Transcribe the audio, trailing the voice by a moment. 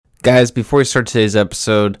Guys, before we start today's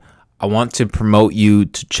episode, I want to promote you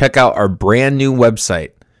to check out our brand new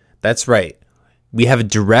website. That's right. We have a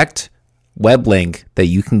direct web link that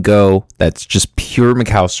you can go that's just pure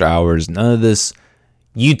McAllister Hours. None of this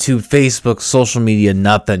YouTube, Facebook, social media,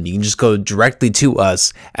 nothing. You can just go directly to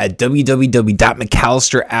us at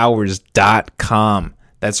www.mcallisterhours.com.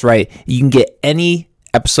 That's right. You can get any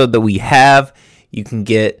episode that we have. You can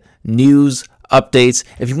get news, updates.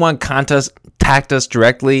 If you want to contact us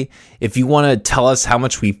directly, if you want to tell us how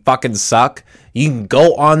much we fucking suck, you can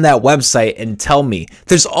go on that website and tell me.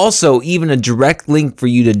 There's also even a direct link for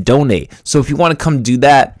you to donate. So if you want to come do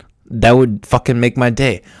that, that would fucking make my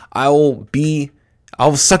day. I'll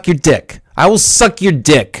suck your dick. I will suck your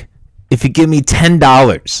dick if you give me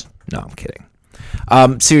 $10. No, I'm kidding.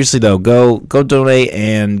 Seriously though, go donate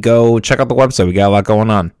and go check out the website. We got a lot going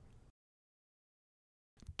on.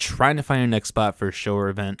 Trying to find your next spot for a show or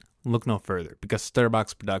event? Look no further, because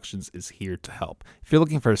Stutterbox Productions is here to help. If you're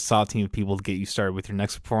looking for a solid team of people to get you started with your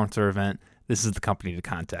next performance or event, this is the company to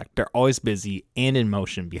contact. They're always busy and in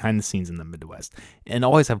motion behind the scenes in the Midwest, and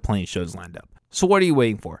always have plenty of shows lined up. So what are you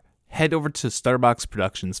waiting for? Head over to Stutterbox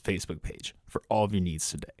Productions' Facebook page for all of your needs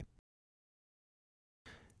today.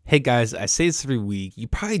 Hey guys, I say this every week. You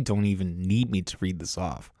probably don't even need me to read this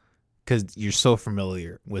off, because you're so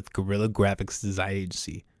familiar with Guerrilla Graphics Design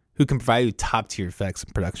Agency, who can provide you top-tier effects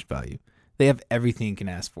and production value. They have everything you can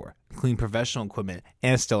ask for, including professional equipment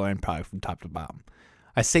and a stellar end product from top to bottom.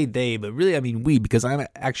 I say they, but really I mean we, because I'm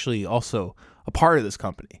actually also a part of this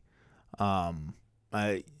company.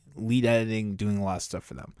 I lead editing, doing a lot of stuff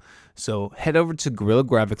for them. So head over to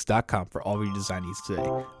GuerrillaGraphics.com for all of your design needs today.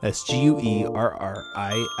 That's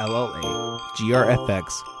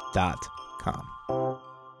GuerrillaGraphics.com.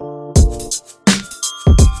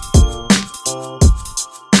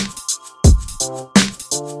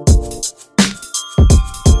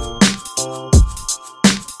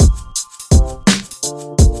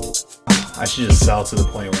 I should just sell to the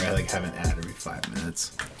point where I have an ad every 5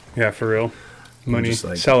 minutes. Yeah, for real. Money,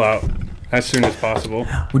 just sell out as soon as possible.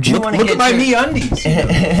 Would you look at my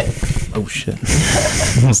MeUndies? Oh shit!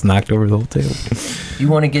 Almost knocked over the whole table. You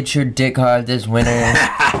want to get your dick hard this winter?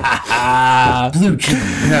 Blue Chew.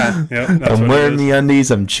 Yeah, I'm wearing MeUndies.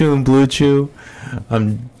 I'm chewing Blue Chew.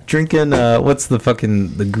 I'm drinking. What's the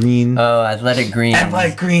green? Oh, Athletic Green.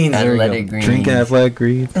 Athletic Green. Athletic Green. Drinking Athletic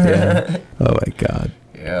Green. Yeah. Oh my god.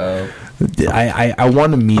 Yo. I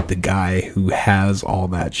want to meet the guy who has all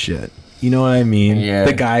that shit. You know what I mean? Yeah.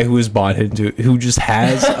 The guy who who just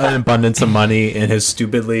has an abundance of money and has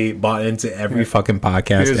stupidly bought into every fucking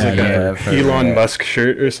podcast. Here's like a Elon Musk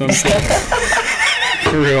shirt or something.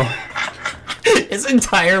 For real. His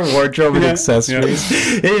entire wardrobe and accessories.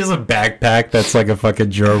 Yeah. It is a backpack that's like a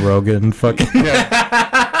fucking Joe Rogan fucking.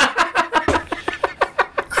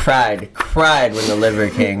 Cried when the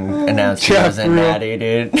Liver King announced he wasn't natty,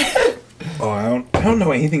 dude. Oh, I don't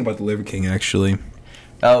know anything about the Liver King actually.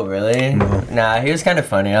 Oh, really? No. Nah, he was kind of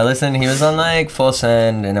funny. He was on like Full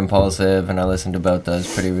Send and Impulsive, and I listened to both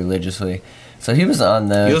those pretty religiously. So he was on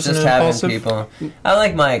those, just having Impulsive? People. I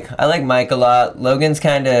like Mike a lot. Logan's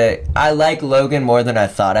I like Logan more than I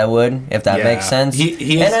thought I would, if that makes sense.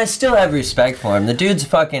 And I still have respect for him. The dude's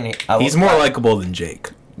fucking... He's more likable than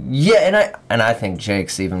Jake. Yeah, and I think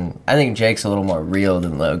Jake's a little more real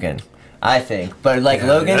than Logan. I think. But like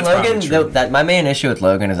Logan, my main issue with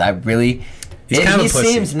Logan is he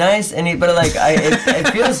seems nice, it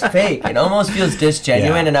feels fake. It almost feels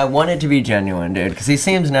disgenuine, and I want it to be genuine, dude. Because he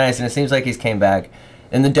seems nice, and it seems like he's came back.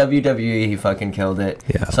 In the WWE, he fucking killed it.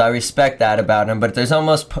 Yeah. So I respect that about him. But there's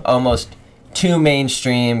almost too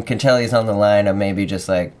mainstream. Can tell he's on the line of maybe just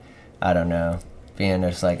like, I don't know, being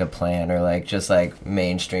just like a plant or like just like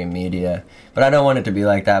mainstream media. But I don't want it to be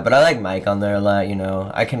like that. But I like Mike on there a lot, you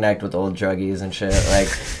know. I connect with old druggies and shit. Like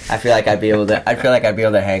I feel like I'd be able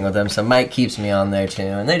to hang with them. So Mike keeps me on there too,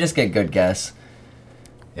 and they just get good guests.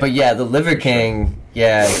 Yeah. But yeah, the Liver King,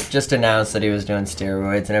 just announced that he was doing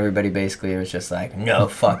steroids, and everybody basically was just like, no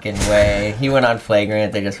fucking way. He went on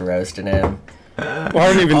Flagrant, they just roasted him. Well,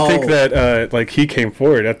 I didn't even think that he came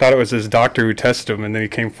forward. I thought it was his doctor who tested him, and then he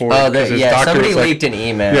came forward. Somebody leaked an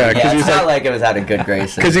email. Yeah, it's not like it was out of good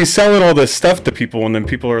graces. Because he's selling all this stuff to people, and then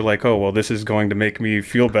people are like, oh, well, this is going to make me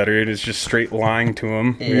feel better. It is just straight lying to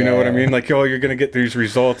him. Yeah. You know what I mean? Like, you're going to get these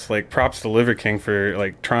results. Like, props to Liver King for,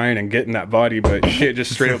 like, trying and getting that body, but you can't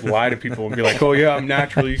just straight up lie to people and be like, oh, yeah, I'm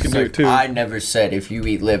natural. You can do it, too. I never said if you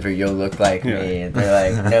eat liver, you'll look like me.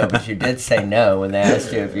 They're like, no, but you did say no when they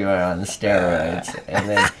asked you if you were on the steroids. And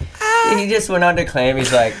then he just went on to claim,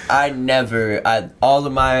 he's like, all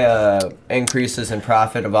of my increases in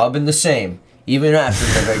profit have all been the same. even after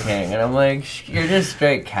Liver King. And I'm like, you're just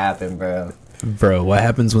straight capping, bro. Bro, what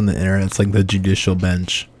happens when the internet's like the judicial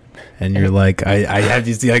bench? And you're like, I have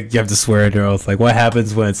to see, like, you have to swear under oath. Like, what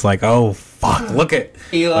happens when it's like, oh fuck, look at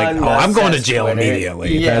Elon like, Musk I'm going to jail Twitter.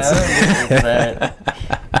 immediately. Yeah, That's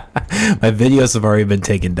my videos have already been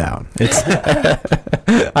taken down. It's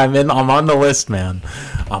I'm on the list, man.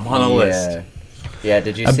 I'm on the list. Yeah,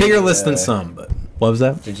 did you a see bigger list than some, but what was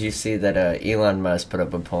that? Did you see that Elon Musk put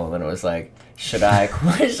up a poll and it was like, should I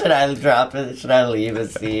drop it? Should I leave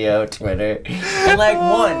as CEO of Twitter? And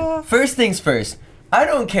like, first things first, I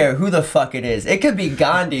don't care who the fuck it is. It could be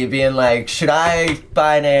Gandhi being like, should I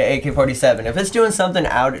buy an AK-47? If it's doing something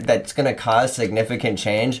out that's going to cause significant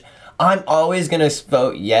change, I'm always going to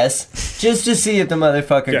vote yes, just to see if the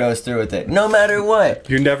motherfucker goes through with it, no matter what.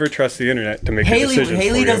 You never trust the internet to make decisions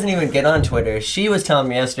Haley for doesn't you. even get on Twitter. She was telling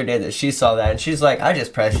me yesterday that she saw that, and she's like, I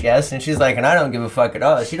just pressed yes, and she's like, and I don't give a fuck at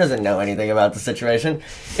all. She doesn't know anything about the situation.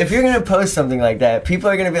 If you're going to post something like that, people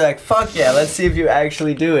are going to be like, fuck yeah, let's see if you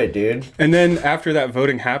actually do it, dude. And then after that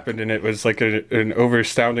voting happened, and it was like an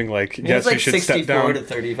overstaunding, like, yes, like you should step 64 down. to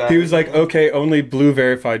 35. He was like, okay, only blue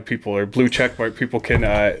verified people or blue checkmark people can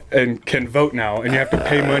vote now, and you have to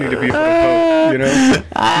pay money to be able to vote, you know? He's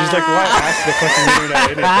like, why ask the fucking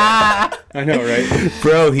internet in it then? I know, right?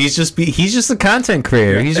 Bro, he's just a content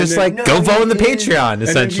creator. He's just like, go vote on the Patreon,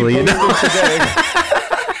 essentially. And then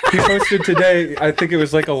he posted today, I think it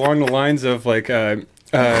was like along the lines of like,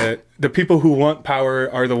 the people who want power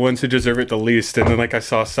are the ones who deserve it the least. And then like I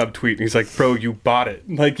saw a subtweet and he's like, bro, you bought it.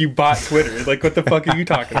 Like you bought Twitter. Like what the fuck are you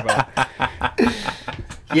talking about?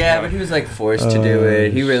 Yeah, but he was like forced to do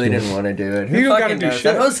it. He really didn't want to do it. Who fucking knows?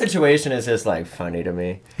 That whole situation is just like funny to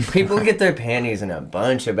me. People get their panties in a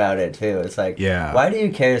bunch about it too. It's like, why do you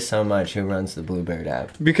care so much who runs the Bluebird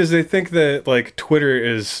app? Because they think that like Twitter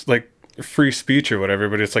is like free speech or whatever,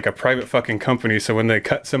 but it's like a private fucking company. So when they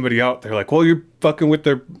cut somebody out, they're like, well, you're fucking with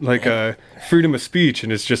their like freedom of speech,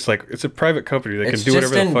 and it's just like it's a private company. They can do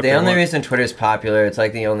whatever the fuck they want. The only reason Twitter's popular, it's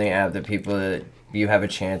like the only app that you have a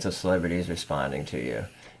chance of celebrities responding to you.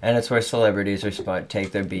 And it's where celebrities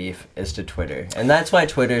take their beef is to Twitter. And that's why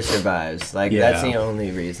Twitter survives. Like, that's the only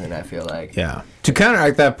reason, I feel like. Yeah. To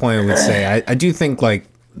counteract that point, I would say, I do think, like,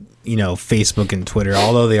 you know, Facebook and Twitter,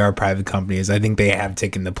 although they are private companies, I think they have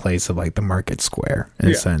taken the place of, like, the market square, in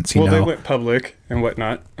a sense, you know? They went public and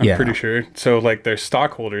whatnot, I'm pretty sure. So, like, their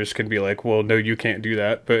stockholders can be like, well, no, you can't do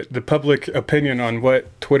that. But the public opinion on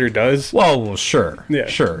what Twitter does... Well, sure. Yeah,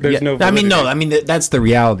 sure. There's no validity. I mean, that's the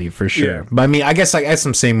reality, for sure. Yeah. But, I mean, I guess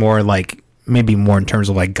I'm saying more, like, maybe more in terms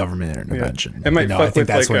of, like, government intervention. Yeah. It might fuck with,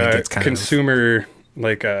 like, consumer...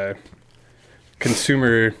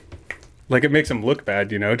 Like, it makes them look bad,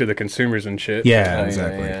 you know, to the consumers and shit. Yeah,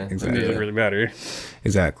 exactly. It doesn't really matter.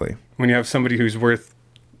 Exactly. When you have somebody who's worth,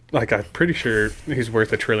 like, I'm pretty sure he's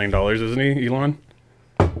worth $1 trillion, isn't he, Elon?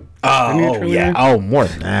 Oh, yeah. Oh, more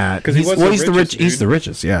than that. Because he's the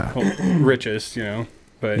richest, yeah. Well, richest, you know.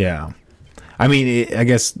 But yeah. I mean, I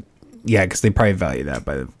guess, yeah, because they probably value that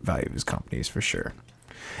by the value of his companies, for sure.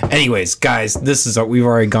 Anyways, guys, we've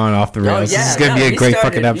already gone off the rails. This is gonna be a great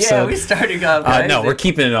fucking episode. Yeah, we started off. No, we're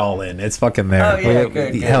keeping it all in. It's fucking there. Oh yeah,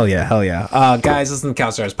 good. Hell yeah. Guys, listen to the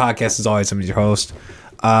Cowstars podcast. As always, I'm your host.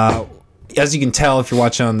 As you can tell, if you're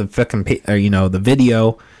watching on the fucking, the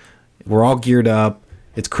video, we're all geared up.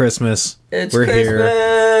 It's Christmas. We're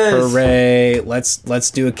here. Hooray!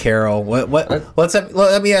 Let's do a carol.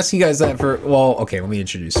 Let me ask you guys that for. Well, okay. Let me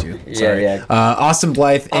introduce you. Sorry. Yeah. Austin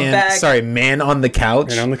Blythe man on the couch.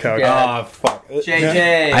 Man on the couch. Yeah. Oh fuck.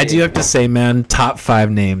 JJ. I do have to say, man, top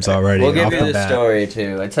 5 names already. We'll give you the story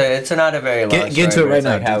too. It's not a very long story. Get into it right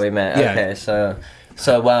now. Like how we met. Yeah. Okay, so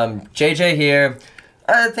JJ here.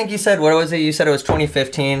 I think you said, what was it? You said it was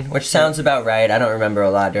 2015, which sounds about right. I don't remember a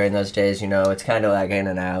lot during those days, you know. It's kind of like in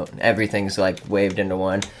and out. Everything's like waved into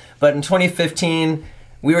one. But in 2015,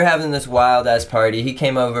 we were having this wild-ass party. He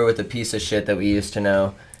came over with a piece of shit that we used to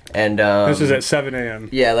know. And this was at 7 a.m.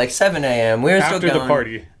 Yeah, like 7 a.m. We were after still going. The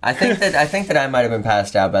party. I think that I might have been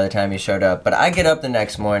passed out by the time he showed up. But I get up the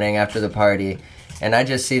next morning after the party, and I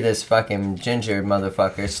just see this fucking ginger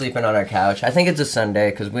motherfucker sleeping on our couch. I think it's a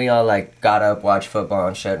Sunday because we all like got up, watched football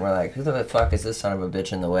and shit, and we're like, who the fuck is this son of a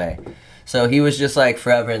bitch in the way? So he was just like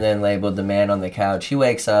forever and then labeled the man on the couch. He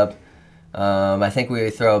wakes up. I think we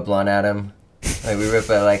throw a blunt at him. Like we rip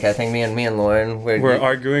it. Like I think me and Lauren we're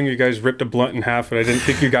arguing. You guys ripped a blunt in half, and I didn't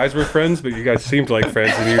think you guys were friends, but you guys seemed like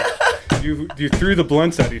friends, and you threw the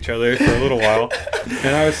blunts at each other for a little while,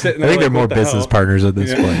 and I was sitting there. I think they're more business partners at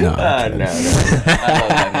this point. No, no. I love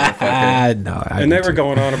that And they were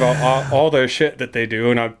going on about all their shit that they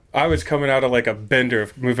do, and I was coming out of like a bender,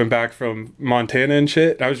 moving back from Montana and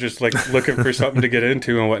shit. I was just like looking for something to get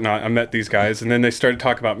into and whatnot. I met these guys, and then they started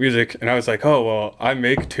talking about music, and I was like, oh well, I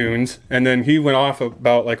make tunes. And then he went off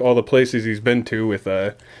about like all the places he's been to with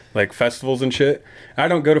like festivals and shit. I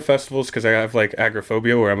don't go to festivals because I have like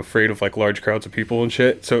agoraphobia, where I'm afraid of like large crowds of people and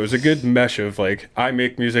shit. So it was a good mesh of like, I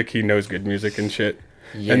make music, he knows good music and shit.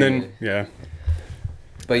 Yeah. And then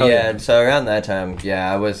But so around that time,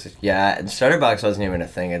 Stutterbox wasn't even a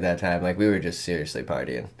thing at that time. Like, we were just seriously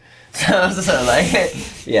partying. So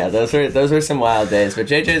like, yeah, those were some wild days. But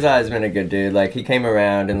JJ's always been a good dude. Like, he came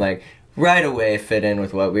around and like right away fit in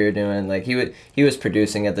with what we were doing. Like, he was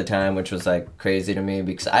producing at the time, which was like crazy to me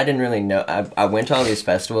because I didn't really know. I went to all these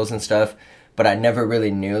festivals and stuff, but I never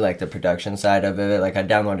really knew like the production side of it. Like, I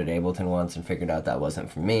downloaded Ableton once and figured out that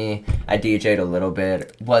wasn't for me. I DJ'd a little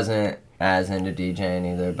bit, wasn't as into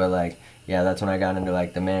DJing either, but like, yeah, that's when I got into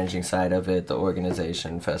like the managing side of it, the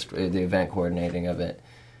organization, the event coordinating of it.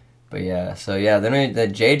 But yeah, so yeah, then the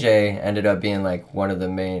JJ ended up being like one of the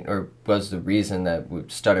main, or was the reason that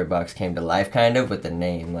Stutterbox came to life, kind of, with the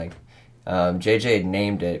name. Like, JJ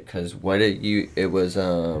named it because it was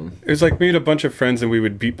like me and a bunch of friends, and we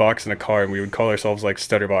would beatbox in a car, and we would call ourselves like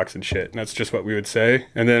Stutterbox and shit, and that's just what we would say.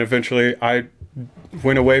 And then eventually I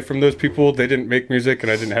went away from those people. They didn't make music, and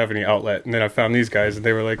I didn't have any outlet. And then I found these guys, and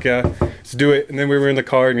they were like, yeah, let's do it. And then we were in the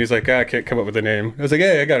car, and he's like, I can't come up with a name. I was like,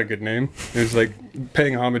 hey, I got a good name. It was like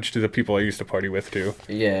paying homage to the people I used to party with too.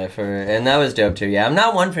 Yeah, and that was dope too. Yeah, I'm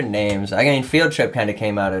not one for names. I mean, Field Trip kind of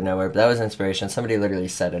came out of nowhere, but that was inspiration. Somebody literally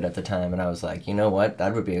said it at the time, and I was like, you know what?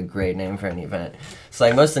 That would be a great name for an event. So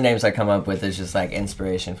like, most of the names I come up with is just like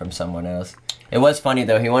inspiration from someone else. It was funny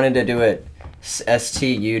though. He wanted to do it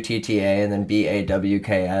Stutta and then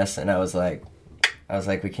BAWKS, and I was like,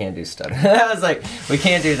 we can't do stutter. I was like, we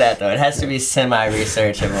can't do that though. It has to be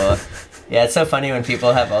semi-researchable. Yeah, it's so funny when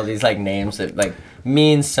people have all these like names that like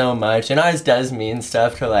mean so much, and ours does mean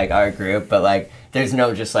stuff to like our group, but like there's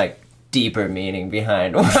no just like deeper meaning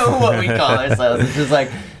behind what we call ourselves. It's just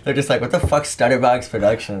like, they're just like, what the fuck, Stutterbox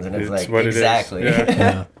Productions? And it's like, what exactly. It is.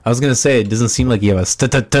 Yeah. I was gonna say, it doesn't seem like you have a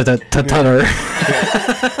stutter.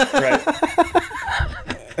 Right.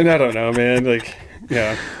 And I don't know, man. Like,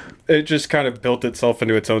 yeah, it just kind of built itself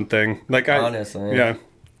into its own thing. Like, honestly, yeah,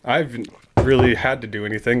 I haven't really had to do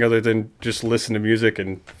anything other than just listen to music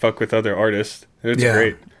and fuck with other artists. It's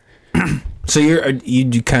great. So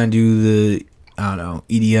you kind of do the, I don't know,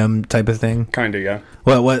 EDM type of thing? Kind of, yeah.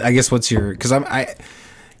 What I guess what's your, because I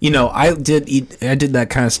did that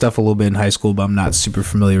kind of stuff a little bit in high school, but I'm not super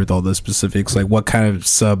familiar with all the specifics. Like, what kind of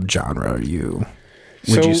subgenre are you?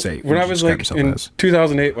 Would you say? When I was like in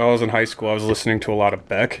 2008, while I was in high school, I was listening to a lot of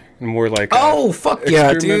Beck and more like fuck yeah,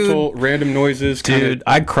 experimental, random noises. Dude,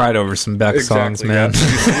 I cried over some Beck songs, man.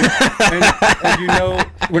 Yeah. and you know,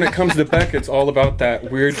 when it comes to Beck, it's all about that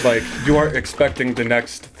weird, like, you aren't expecting the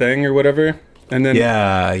next thing or whatever. And then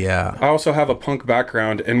I also have a punk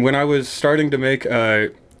background, and when I was starting to make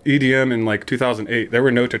EDM in like 2008, there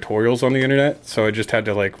were no tutorials on the internet, so I just had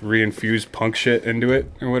to like reinfuse punk shit into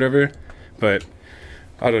it or whatever. But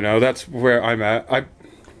I don't know, that's where I'm at.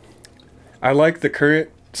 I like the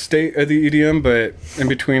current state of the EDM, but in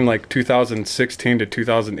between like 2016 to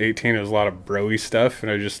 2018, there was a lot of bro-y stuff,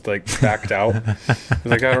 and I just like backed out. I was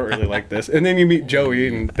like, I don't really like this. And then you meet Joey,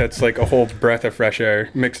 and that's like a whole breath of fresh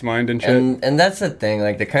air, mixed mind and shit. And that's the thing,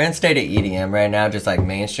 like the current state of EDM right now, just like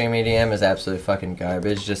mainstream EDM is absolutely fucking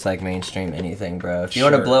garbage, just like mainstream anything, bro. If you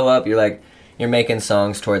want to blow up, you're making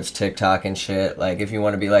songs towards TikTok and shit. Like, if you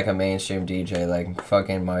want to be like a mainstream DJ, like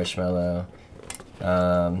fucking Marshmello.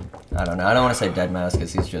 I don't know. I don't want to say Deadmau5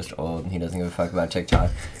 because he's just old and he doesn't give a fuck about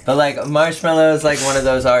TikTok. But like, Marshmello is like one of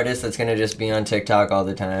those artists that's gonna just be on TikTok all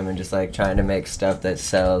the time and just like trying to make stuff that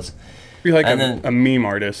sells. Be like a meme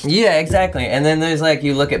artist. Yeah, exactly. And then there's like,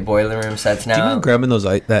 you look at Boiler Room sets now. Do you mind grabbing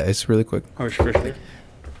that ice really quick? Oh, sure.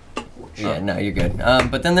 Yeah, no, you're good.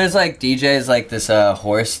 But then there's like DJs like this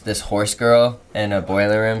horse girl in a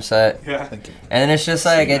Boiler Room set. Yeah. And it's just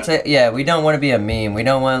like, we don't want to be a meme. We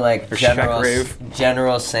don't want like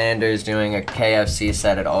General Sanders doing a KFC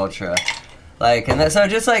set at Ultra. Like, and so it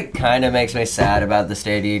just like kind of makes me sad about the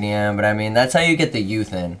state of EDM, but I mean, that's how you get the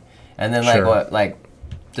youth in. And then like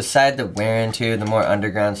decide to wear into the more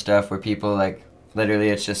underground stuff where people like, literally,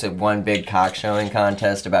 it's just one big cock showing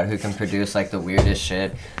contest about who can produce like the weirdest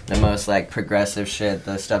shit, the most like progressive shit,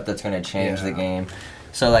 the stuff that's gonna change the game.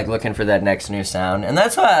 So like looking for that next new sound, and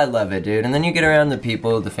that's why I love it, dude. And then you get around the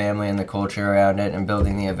people, the family, and the culture around it, and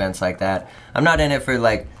building the events like that. I'm not in it for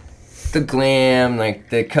like the glam, like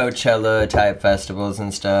the Coachella type festivals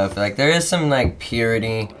and stuff. Like, there is some like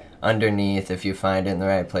purity underneath if you find it in the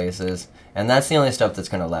right places. And that's the only stuff that's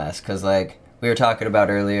going to last. Because, like, we were talking about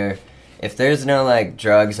earlier, if there's no, like,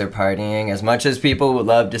 drugs or partying, as much as people would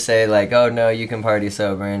love to say, like, oh, no, you can party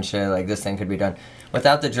sober and shit, like, this thing could be done.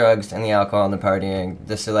 Without the drugs and the alcohol and the partying,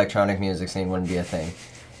 this electronic music scene wouldn't be a thing.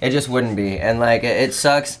 It just wouldn't be. And, like, it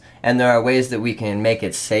sucks, and there are ways that we can make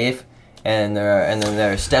it safe, and then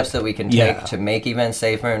there are steps that we can take to make events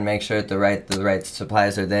safer and make sure that the right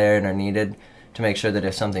supplies are there and are needed to make sure that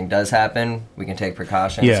if something does happen, we can take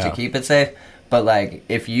precautions to keep it safe. But, like,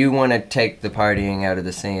 if you want to take the partying out of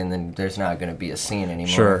the scene, then there's not going to be a scene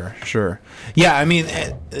anymore. Sure. Yeah, I mean,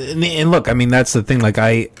 and look, I mean, that's the thing. Like,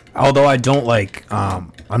 although I don't like,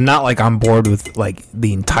 I'm not, like, on board with, like,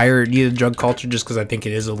 the entirety of drug culture just because I think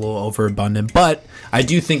it is a little overabundant. But I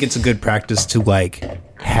do think it's a good practice to, like,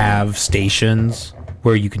 have stations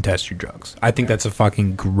where you can test your drugs. I think that's a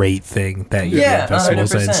fucking great thing that your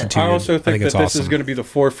festivals instituted. I also think that this is going to be the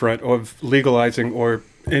forefront of legalizing or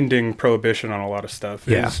ending prohibition on a lot of stuff.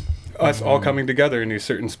 Is us all coming together in these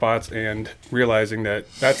certain spots and realizing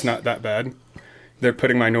that that's not that bad. They're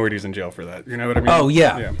putting minorities in jail for that. You know what I mean? Oh,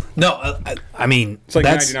 yeah. No, I mean... It's like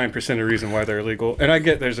 99% of the reason why they're illegal. And I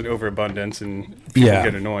get there's an overabundance and people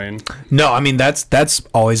get annoying. No, I mean, that's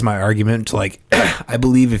always my argument. Like, I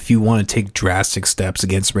believe if you want to take drastic steps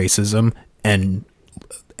against racism and,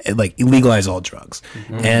 like, legalize all drugs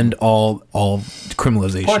and all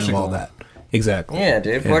criminalization of all that. Exactly. Yeah,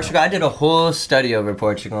 dude. Portugal. I did a whole study over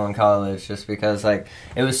Portugal in college just because, like,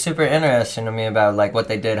 it was super interesting to me about, like, what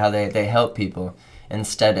they did, how they help people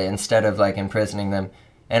instead of, like, imprisoning them.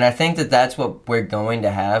 And I think that that's what we're going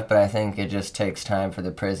to have, but I think it just takes time for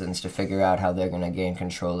the prisons to figure out how they're going to gain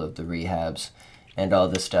control of the rehabs and all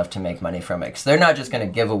this stuff to make money from it. Because they're not just going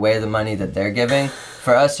to give away the money that they're giving.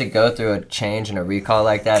 For us to go through a change and a recall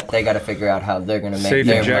like that, they got to figure out how they're going to make safe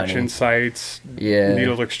their injection money. Sites,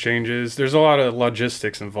 needle exchanges. There's a lot of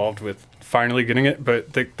logistics involved with finally getting it, but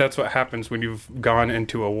that's what happens when you've gone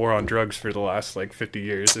into a war on drugs for the last, like, 50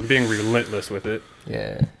 years and being relentless with it.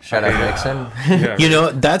 Yeah. Shout out Nixon. Yeah, you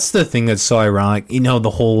know, that's the thing that's so ironic. You know,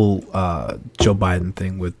 the whole Joe Biden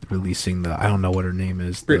thing with releasing the, I don't know what her name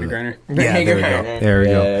is. Brittany Griner. Yeah, there we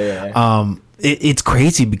go. Yeah. It's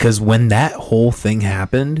crazy because when that whole thing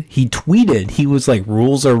happened, he tweeted, he was like,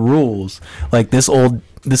 rules are rules. Like, this old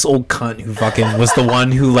cunt who fucking was the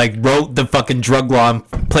one who, like, wrote the fucking drug law in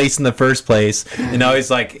place in the first place. And now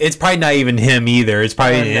he's like, it's probably not even him either. It's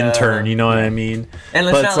probably an intern, you know what I mean? And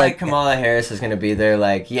it's not like Kamala Harris is going to be there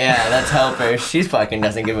like, yeah, let's help her. She fucking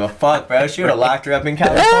doesn't give a fuck, bro. She would have locked her up in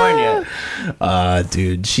California.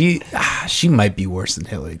 Dude, she might be worse than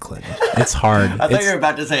Hillary Clinton. It's hard. I thought you were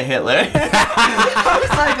about to say Hitler. I was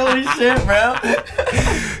like, holy shit, bro.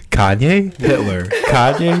 Kanye, Hitler.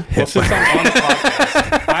 Kanye, Hitler. Well, since I'm on the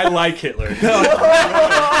podcast, I like Hitler.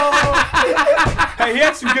 Hey, he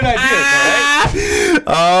had some good ideas,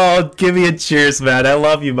 all right? Oh, give me a cheers, man. I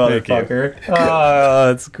love you, motherfucker. Oh,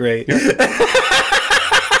 that's great.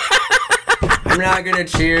 I'm not going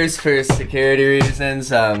to cheers for security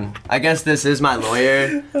reasons. I guess this is my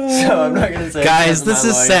lawyer, so I'm not going to say. Guys, this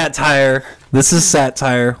is satire. This is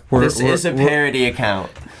satire. This is a parody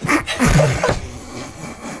account.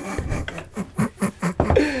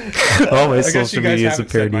 Oh, my I guess social you guys media is a haven't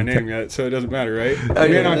said parody. my name yet, so it doesn't matter, right? Oh,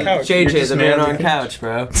 Man on couch. JJ, the man on couch,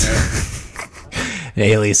 bro.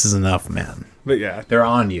 Alias is enough, man. But yeah, They're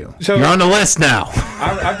on you. So- You're on the list now.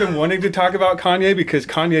 I've been wanting to talk about Kanye because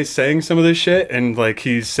Kanye's saying some of this shit, and, like,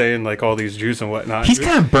 he's saying, like, all these Jews and whatnot. He's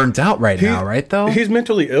kind of burnt out right now, right, though? He's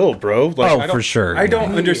mentally ill, bro. Like, for sure. I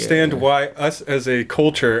don't understand why us as a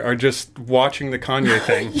culture are just watching the Kanye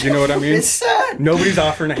thing. You know what I mean? It's sad. Nobody's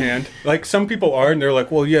offering a hand. Like, some people are, and they're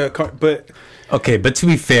like, well, yeah, but... Okay, but to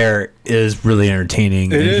be fair, it is really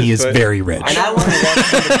entertaining, and he is very rich. And I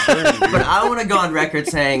want to go on record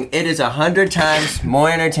saying it is 100 times more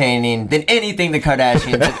entertaining than anything the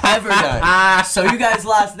Kardashians have ever done. So you guys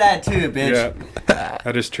lost that too, bitch. Yeah,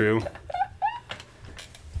 that is true.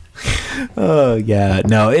 Oh, yeah.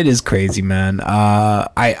 No, it is crazy, man.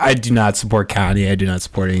 I do not support Kanye. I do not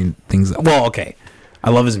support any things. Well, okay.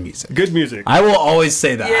 I love his music. Good music. I will always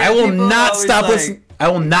say that. Yeah, I will people not always stop like- listening. I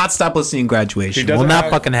will not stop listening to Graduation. Will not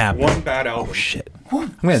fucking happen. One bad album. Oh, shit. I'm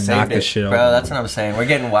going to knock this shit bro. over. That's what I'm saying. We're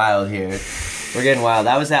getting wild here. We're getting wild.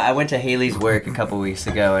 I went to Haley's work a couple weeks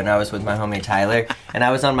ago, and I was with my homie Tyler, and I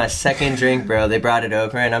was on my second drink, bro. They brought it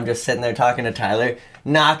over, and I'm just sitting there talking to Tyler.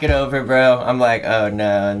 Knock it over, bro. I'm like, oh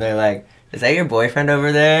no, and they're like, is that your boyfriend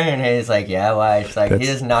over there? And Haley's like, yeah, why? She's like, he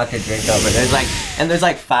just knocked a drink over. There's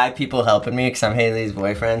like 5 people helping me because I'm Haley's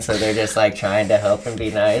boyfriend, so they're just like trying to help and be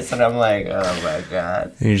nice, and I'm like, oh my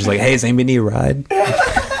god. And you're just like, hey, does anybody need a ride?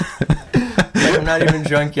 I'm not even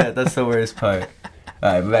drunk yet. That's the worst part.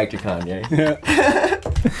 All right, but back to Kanye.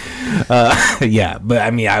 Yeah, but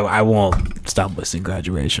I mean, I won't stop listening to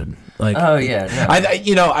Graduation. Like, oh yeah,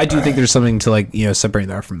 no. I do think there's something to like, separating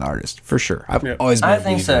the art from the artist for sure. I've always been I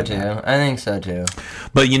think so too.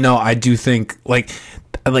 But I do think like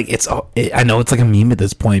it's I know it's like a meme at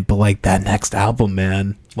this point, but like that next album,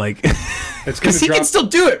 man, like it's because he can still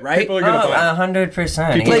do it, right? People are gonna buy it.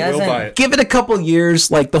 100%. People will buy it. Give it a couple years,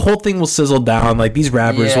 like the whole thing will sizzle down. Like these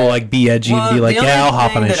rappers will like be edgy and be like, yeah, I'll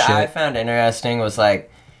hop on his shit. The only thing that I found interesting was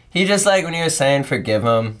like he just like when he was saying forgive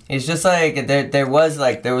him, he's just like there was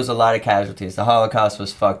a lot of casualties. The Holocaust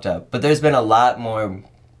was fucked up, but there's been a lot more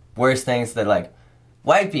worse things that like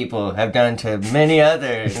white people have done to many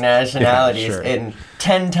other nationalities in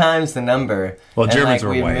 10 times the number. Well, and Germans were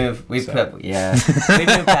white. We moved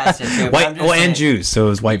past it too. White, and Jews, so it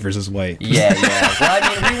was white versus white. Yeah. Well,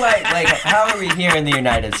 I mean, we wiped, like, how are we here in the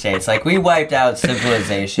United States? Like, we wiped out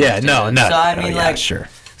civilization. Yeah, no. So, I mean, sure.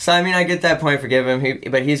 So, I mean, I get that point, forgive him,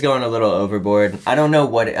 but he's going a little overboard. I don't know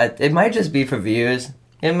what, it might just be for views.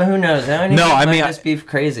 Who knows? It might just be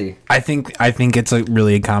crazy. I think it's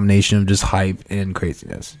really a combination of just hype and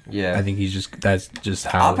craziness. Yeah. I think that's just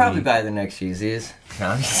how I'll probably buy the next Yeezys. No,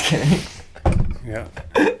 I'm just kidding. Yeah.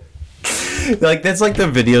 Like that's like the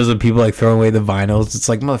videos of people like throwing away the vinyls. It's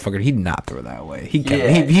like, motherfucker, he'd not throw that away. He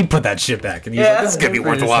put that shit back, and he's like, this is gonna be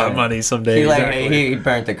worth a lot of money someday. He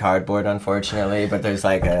burnt the cardboard, unfortunately, but there's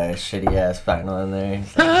like a shitty ass vinyl in there.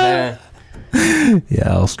 He's like,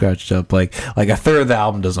 yeah, all scratched up. Like a third of the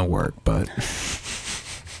album doesn't work, but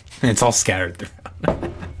it's all scattered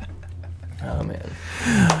throughout. Oh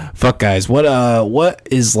man. Fuck guys, what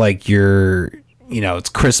is like your it's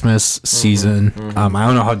Christmas season. I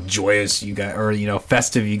don't know how joyous you guys or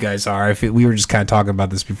festive you guys are. We were just kind of talking about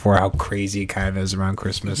this before, how crazy it kind of is around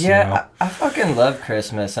Christmas. Yeah, I fucking love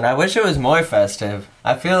Christmas, and I wish it was more festive.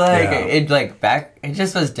 I feel like it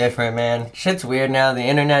just was different, man. Shit's weird now. The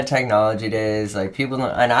internet technology days, like people,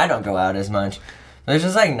 and I don't go out as much. There's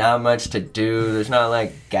just like not much to do. There's not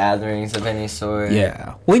like gatherings of any sort.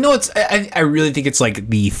 Yeah. Well, I really think it's like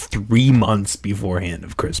the 3 months beforehand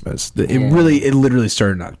of Christmas. It literally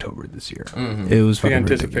started in October this year. Mm-hmm. It was fucking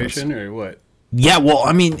anticipation ridiculous. Or what? Yeah. Well,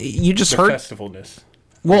 I mean, you just heard festivalness.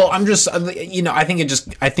 Well, I'm just I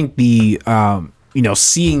think the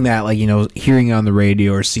seeing that hearing it on the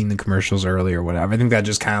radio or seeing the commercials early or whatever. I think that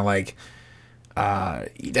just kind of like.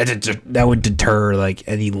 That would deter like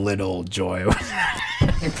any little joy.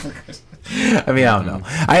 I mean, I don't know.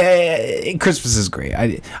 Christmas is great.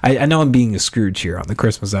 I know I'm being a Scrooge here on the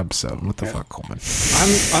Christmas episode. What the fuck, Coleman?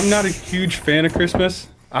 I'm not a huge fan of Christmas.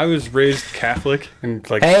 I was raised Catholic and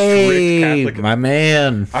strict Catholic. My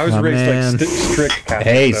man. I was raised strict Catholic.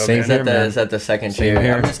 Hey, same here, man. Is that the second cheer?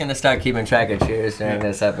 I'm just gonna start keeping track of cheers during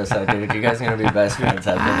this episode, dude. You guys are gonna be best friends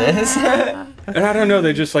after this. And I don't know,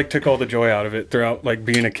 they just like took all the joy out of it throughout like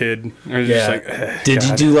being a kid. I was just like, did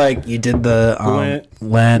you do like you did the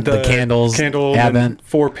Lent, the candle, Advent,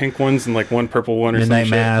 4 pink ones and like 1 purple one or midnight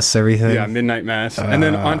mass, everything. Yeah, midnight mass. And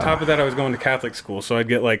then on top of that, I was going to Catholic school, so I'd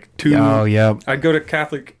get like 2. Oh, yeah. I'd go to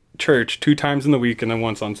Catholic church 2 times in the week and then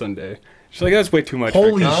once on Sunday. She's like, that's way too much.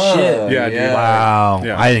 Holy shit. Yeah, dude. Wow.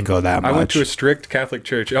 Yeah. I didn't go that much. I went to a strict Catholic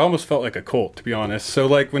church. It almost felt like a cult, to be honest. So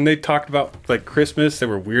like when they talked about like Christmas, they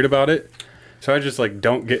were weird about it. So I just like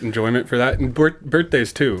don't get enjoyment for that. And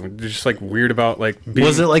birthdays too. They're just like weird about like being...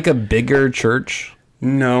 Was it like a bigger church?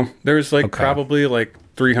 No. There was like probably like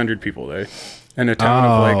 300 people there. In a town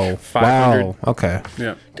of like 500. Wow. Okay.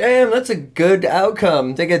 Yeah. Damn, that's a good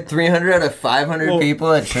outcome. They get 300 out of 500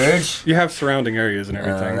 people at church. You have surrounding areas and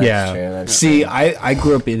everything. That's true. I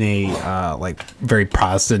grew up in a like very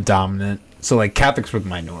Protestant dominant. So like Catholics were the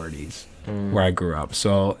minorities where I grew up.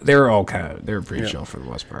 So they were pretty chill for the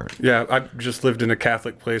most part. Yeah, I just lived in a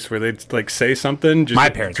Catholic place where they'd like say something, just my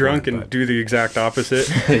get parents drunk and do the exact opposite.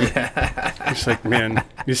 It's like, man,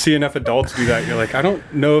 you see enough adults do that, you're like, I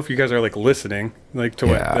don't know if you guys are like listening like to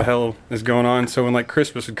what the hell is going on. So when like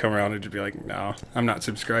Christmas would come around, it'd just be like, no, I'm not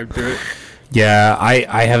subscribed to it. Yeah,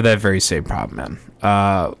 I have that very same problem,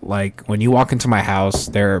 man. Like when you walk into my house,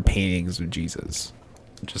 there are paintings of Jesus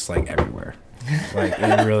just like everywhere. Like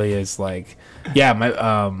it really is like, yeah, my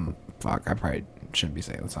fuck, I probably shouldn't be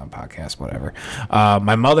saying this on podcast, whatever.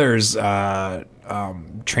 My mother's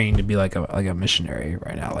trained to be like a missionary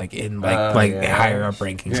right now, like in higher up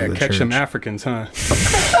rankings of the catch church. some Africans, huh?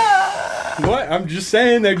 What? I'm just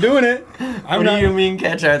saying they're doing it. What do you mean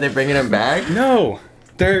catch? Are they bringing them back? No,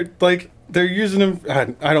 they're using them.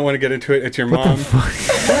 I don't want to get into it. It's your mom.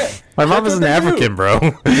 My mom is an African, bro.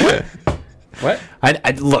 What? What?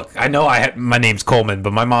 I look. I know my name's Coleman,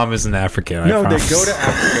 but my mom isn't African. No, they go to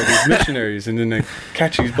Africa, these missionaries, and then they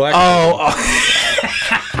catch these black.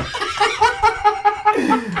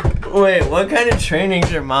 Wait, what kind of training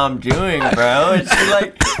is your mom doing, bro? Is she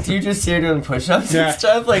like, do you just see her doing push-ups and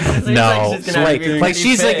stuff? Like, no, she's gonna like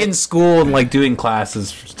she's like in school and like doing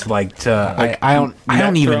classes to like I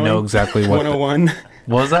don't even know exactly what 101.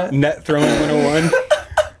 What was that? Net throwing 101.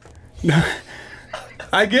 No.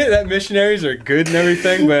 I get that missionaries are good and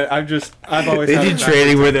everything, but I've always they do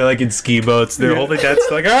training where they're like in ski boats. They're holding that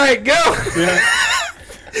like, all right, go. Yeah.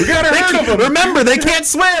 We got our hand of them. Remember, they can't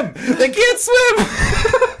swim. They can't swim.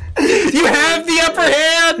 You have the upper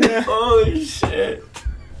hand. Yeah. Holy shit.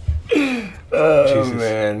 Oh, Jesus.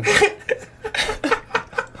 Man.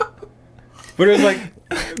 But it was like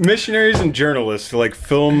missionaries and journalists like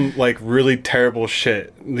film like really terrible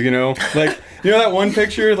shit, you know? Like, you know that one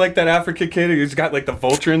picture, like that African kid who's got like the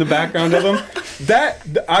vulture in the background of him? That,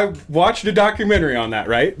 I watched a documentary on that,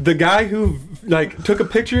 right? The guy who like took a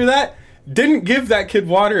picture of that didn't give that kid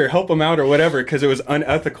water or help him out or whatever because it was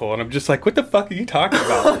unethical. And I'm just like, what the fuck are you talking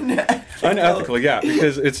about? Unethical, yeah,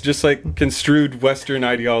 because it's just like construed Western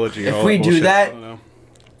ideology. If we do that,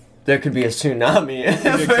 there could be a tsunami.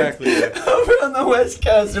 Exactly. Yeah. Over on the West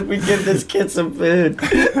Coast if we give this kid some food.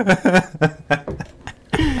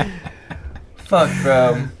 Fuck,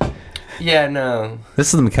 bro. Yeah, no.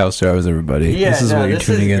 This is the McAllister Hours, everybody. Yeah, this is what you're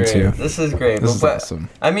tuning into. This is great. This is awesome.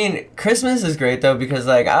 I mean, Christmas is great, though, because,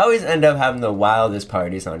 like, I always end up having the wildest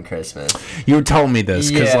parties on Christmas. You were telling me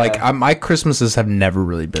this, because, like, my Christmases have never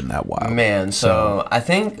really been that wild. Man, so I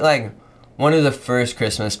think, like, one of the first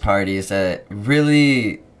Christmas parties that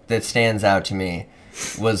stands out to me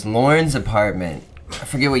was Lauren's apartment. I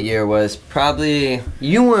forget what year it was. Probably,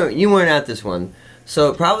 you weren't at this one. So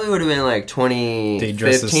it probably would have been like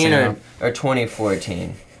 2015 or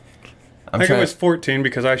 2014. I think it was 14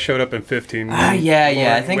 because I showed up in 15.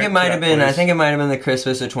 Yeah. I think it might have been. I think it might have been the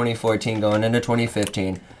Christmas of 2014 going into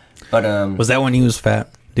 2015. But was that when he was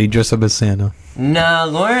fat? Did he dress up as Santa? No,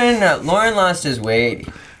 Lauren lost his weight.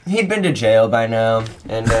 He'd been to jail by now,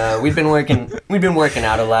 and we'd been working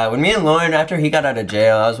out a lot. When me and Lauren, after he got out of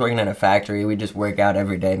jail, I was working at a factory. We'd just work out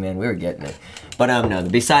every day, man. We were getting it. But no,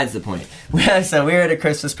 besides the point. So we were at a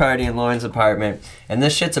Christmas party in Lauren's apartment, and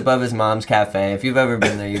this shit's above his mom's cafe. If you've ever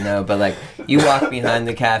been there, you know. But like, you walk behind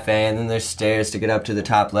the cafe, and then there's stairs to get up to the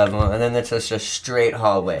top level, and then it's just a straight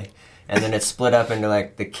hallway, and then it's split up into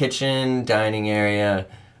like the kitchen, dining area,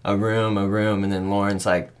 a room, and then Lauren's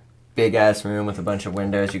like big ass room with a bunch of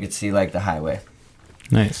windows. You could see like the highway.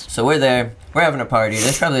 Nice. So we're there. We're having a party.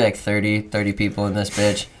 There's probably like 30 people in this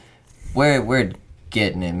bitch. We're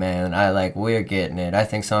getting it, man. We're getting it. I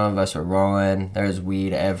think some of us were rolling. There's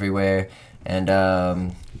weed everywhere.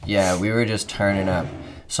 And yeah, we were just turning up.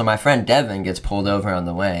 So my friend Devin gets pulled over on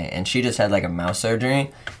the way, and she just had like a mouth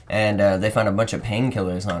surgery, and they found a bunch of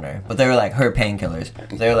painkillers on her. But they were like her painkillers.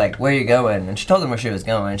 They were like, "Where are you going?" And she told them where she was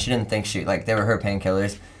going. She didn't think they were her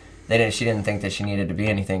painkillers. She didn't think that she needed to be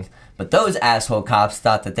anything. But those asshole cops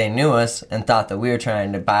thought that they knew us and thought that we were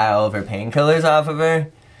trying to buy all of her painkillers off of her.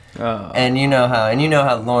 Oh. And you know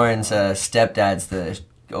how Lauren's stepdad's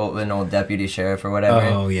an old deputy sheriff or whatever.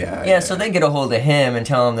 Oh yeah. Yeah, so they get a hold of him and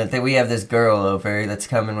tell him that we have this girl over that's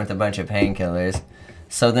coming with a bunch of painkillers.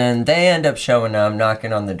 So then they end up showing up,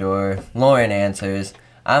 knocking on the door. Lauren answers.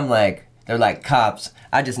 They're like, "Cops,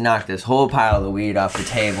 I just knocked this whole pile of weed off the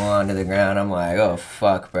table onto the ground." I'm like, "Oh,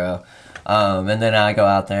 fuck, bro." And then I go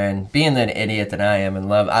out there, and being the idiot that I am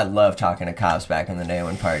I love talking to cops back in the day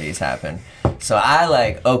when parties happened. So I,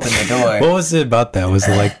 like, open the door. What was it about that? Was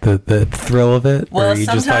it, like, the thrill of it? Well, or you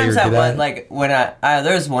sometimes just thought you were good at it? Like, when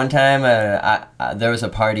there was one time, there was a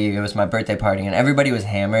party, it was my birthday party, and everybody was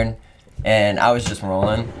hammered, and I was just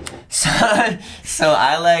rolling. So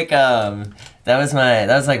I, like, that was my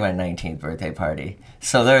 19th birthday party.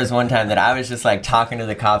 So there was one time that I was just like talking to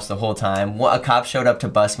the cops the whole time. A cop showed up to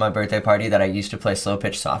bust my birthday party that I used to play slow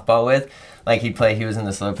pitch softball with. Like he was in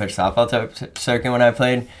the slow pitch softball circuit when I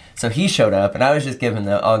played. So he showed up, and I was just giving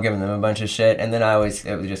them a bunch of shit, and then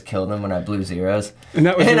it would just kill them when I blew zeros. And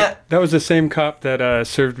that was the same cop that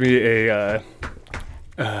served me a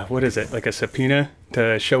what is it, like a subpoena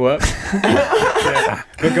to show up? Yeah.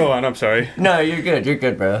 But go on, I'm sorry. No, you're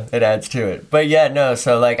good, bro. It adds to it. But yeah, no,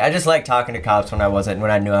 so like I just like talking to cops when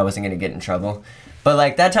I knew I wasn't gonna get in trouble. But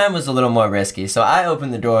like that time was a little more risky. So I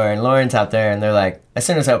opened the door, and Lauren's out there, and they're like, as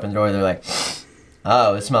soon as I opened the door, they're like,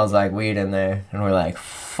 "Oh, it smells like weed in there." And we're like,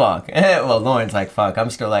 "Fuck." Well, Lauren's like, "Fuck."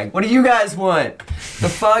 I'm still like, "What do you guys want? The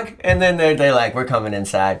fuck?" And then they're like, "We're coming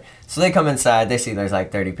inside." So they come inside, they see there's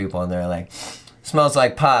like 30 people, and they're like, smells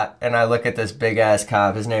like pot. And I look at this big ass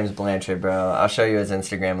cop. His name's Blanchard, bro. I'll show you his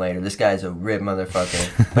Instagram later. This guy's a rip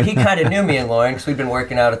motherfucker. But he kind of knew me and Lauren because we'd been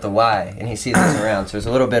working out at the Y, and he sees us around. So there's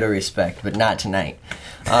a little bit of respect, but not tonight.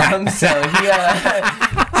 He's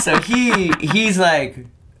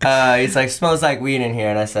like, smells like weed in here.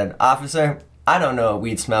 And I said, officer, I don't know what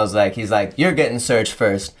weed smells like. He's like, you're getting searched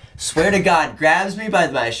first. Swear to God, grabs me by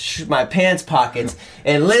my pants pockets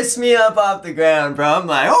and lifts me up off the ground, bro. I'm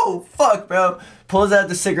like, oh, fuck, bro. Pulls out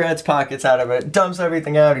the cigarettes pockets out of it, dumps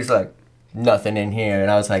everything out. He's like, nothing in here.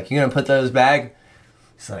 And I was like, you gonna put those back?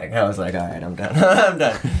 I was like, all right, I'm done. I'm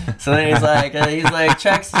done. So then he's like,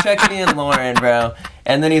 check me and Lauren, bro.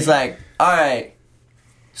 And then he's like, all right,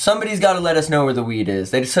 somebody's got to let us know where the weed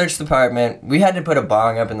is. They searched the apartment. We had to put a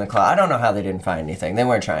bong up in the closet. I don't know how they didn't find anything. They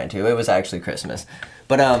weren't trying to. It was actually Christmas.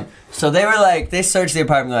 But, so they were like, they searched the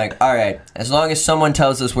apartment, like, all right, as long as someone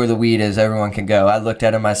tells us where the weed is, everyone can go. I looked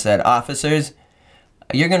at him, I said, officers,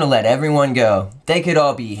 you're going to let everyone go. They could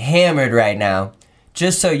all be hammered right now,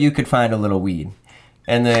 just so you could find a little weed.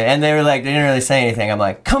 And they were like, they didn't really say anything. I'm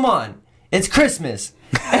like, come on, it's Christmas.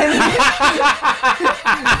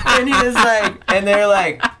 And he was like, and they were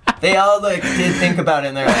like, they all like did think about it,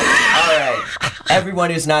 and they're like, all right,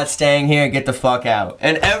 everyone who's not staying here, get the fuck out.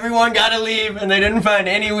 And everyone got to leave, and they didn't find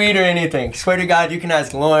any weed or anything. Swear to God, you can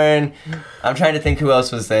ask Lauren. I'm trying to think who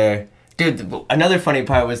else was there. Dude, another funny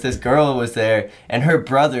part was this girl was there, and her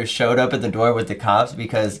brother showed up at the door with the cops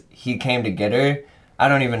because he came to get her. I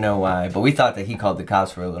don't even know why, but we thought that he called the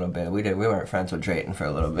cops for a little bit. We weren't friends with Drayton for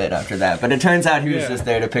a little bit after that. But it turns out he was just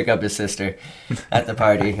there to pick up his sister at the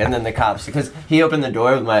party. And then the cops, because he opened the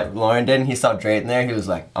door, Lauren did, and he saw Drayton there. He was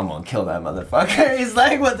like, I'm going to kill that motherfucker. He's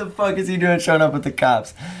like, what the fuck is he doing showing up with the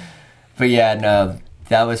cops? But yeah, no,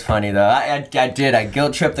 that was funny though. I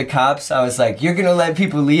guilt tripped the cops. I was like, you're going to let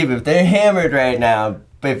people leave if they're hammered right now,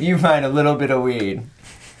 but if you find a little bit of weed.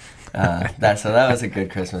 That was a good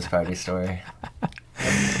Christmas party story.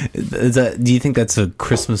 Do you think that's a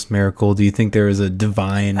Christmas miracle? Do you think there is a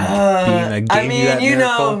divine being that gave you that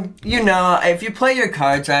miracle? You know, if you play your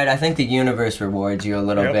cards right, I think the universe rewards you a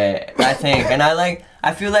little bit. I think, and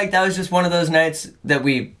I feel like that was just one of those nights that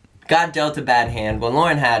we got dealt a bad hand. Well,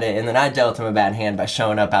 Lauren had it, and then I dealt him a bad hand by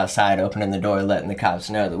showing up outside, opening the door, letting the cops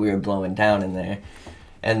know that we were blowing down in there.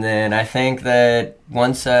 And then I think that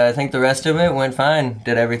once, I think the rest of it went fine,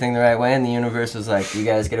 did everything the right way, and the universe was like, you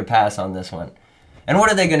guys get a pass on this one. And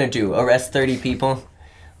what are they going to do? Arrest 30 people?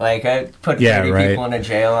 Like, I put 30 people in a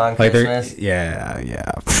jail on Christmas? Yeah.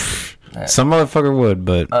 Some motherfucker would,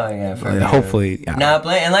 but oh, yeah, hopefully. Yeah. Nah,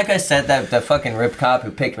 and like I said, that fucking rip cop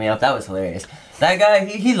who picked me up, that was hilarious. That guy,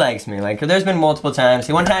 he likes me. Like, there's been multiple times.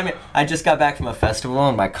 One time, I just got back from a festival,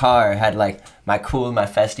 and my car had, like, my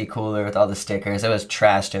festy cooler with all the stickers. It was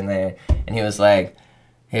trashed in there. And he was like,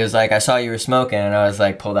 I saw you were smoking, and I was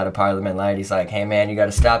like, pulled out a Parliament light. He's like, hey, man, you got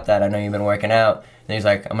to stop that. I know you've been working out. And he's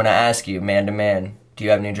like, I'm going to ask you, man to man, do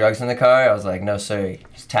you have any drugs in the car? I was like, no, sir. He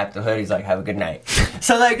just tapped the hood. He's like, have a good night.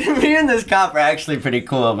 So, like, me and this cop are actually pretty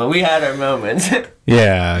cool, but we had our moments.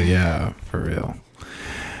 Yeah, for real.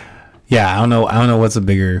 Yeah, I don't know what's a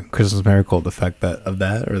bigger Christmas miracle, the fact of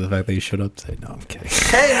that, or the fact that you showed up today. No, I'm kidding.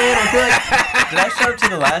 Hey, man, I feel like, did I show up to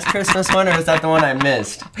the last Christmas one, or was that the one I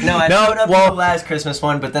missed? No, I showed up to the last Christmas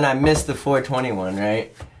one, but then I missed the 420 one,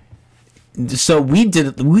 right? So we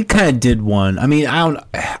kind of did one. I mean,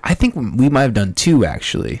 I think we might have done two,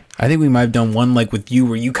 actually. I think we might have done one, like, with you,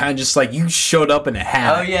 where you kind of just, like, you showed up in a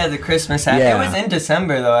hat. Oh, yeah, the Christmas hat. Yeah. It was in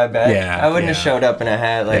December, though, I bet. Yeah. I wouldn't have showed up in a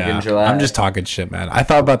hat, like, in July. I'm just talking shit, man. I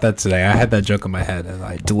thought about that today. I had that joke in my head, and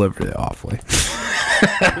I delivered it awfully.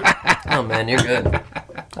 Oh, man, you're good.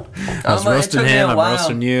 I was roasting him. I'm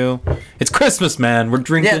roasting you. It's Christmas, man. We're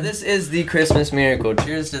drinking. Yeah, this is the Christmas miracle.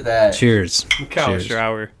 Cheers to that. Cheers. McAllister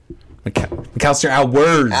hour. McAllister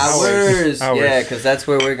hours. Yeah, because that's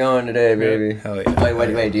where we're going today, baby. Hell yeah.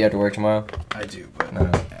 Wait. Do you have to work tomorrow? I do, but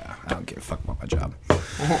yeah, I don't give a fuck about my job.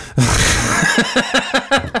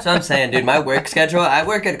 So I'm saying, dude, my work schedule. I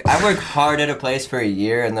work hard at a place for a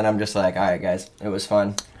year, and then I'm just like, all right, guys, it was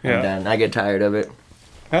fun. Yeah. I'm done. I get tired of it.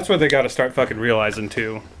 That's what they got to start fucking realizing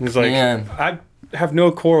too. It's like, I have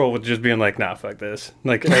no quarrel with just being like, nah, fuck this.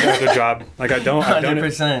 Like, I have a job. Like, I've done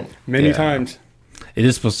 100%. it many times. It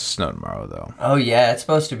is supposed to snow tomorrow, though. Oh, yeah, it's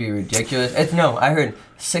supposed to be ridiculous. I heard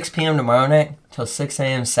 6 p.m. tomorrow night till 6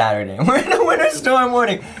 a.m. Saturday. We're in a winter storm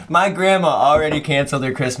warning. My grandma already canceled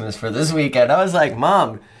her Christmas for this weekend. I was like,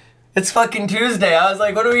 Mom, it's fucking Tuesday. I was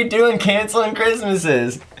like, what are we doing canceling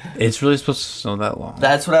Christmases? It's really supposed to snow that long.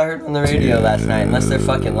 That's what I heard on the radio last night, unless they're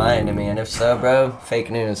fucking lying to me. And if so, bro, fake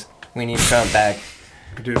news. We need Trump back.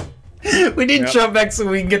 Dude. We need Trump back so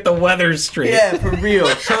we can get the weather straight. Yeah, for real.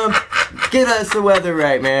 Trump, Get us the weather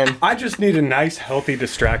right, man. I just need a nice, healthy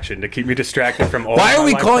distraction to keep me distracted from all. Why are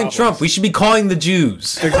we calling problems. Trump? We should be calling the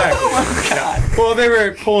Jews. Exactly. Oh, God. Well, they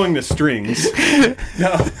were pulling the strings.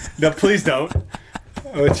 No, please don't.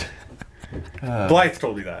 Blythe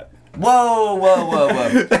told me that. Whoa. I want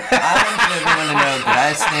everyone to know that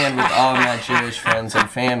I stand with all my Jewish friends and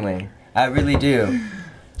family. I really do.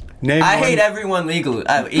 I hate everyone equally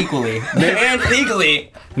and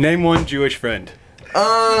legally. Name one Jewish friend.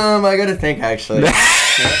 I gotta think actually. I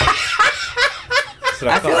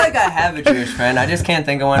feel like I have a Jewish friend. I just can't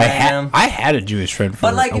think of one right now. I had a Jewish friend for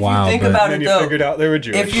but like, a while. If you think about it, then though, you figured out they were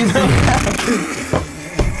Jewish. If you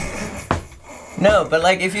no, but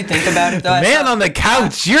like if you think about it, though, Man on the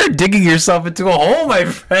couch, you're digging yourself into a hole, my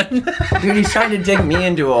friend. Dude, he's trying to dig me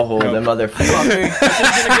into a hole, the motherfucker. This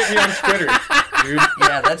is gonna get me on Twitter, dude.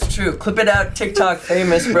 Yeah, that's true. Clip it out, TikTok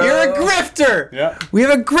famous, bro. You're a grifter. Yeah. We have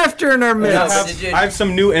a grifter in our midst. I have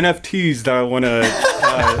some new NFTs that I want to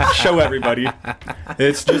show everybody.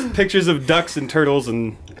 It's just pictures of ducks and turtles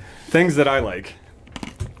and things that I like.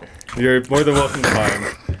 You're more than welcome to buy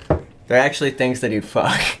them. They're actually things that you'd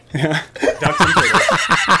fuck. Yeah, ducks and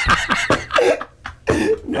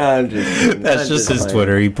turtles. No, I'm just. That's just his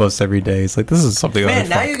Twitter. He posts every day. He's like, this is something. Man,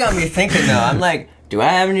 now you got me thinking though. I'm like, do I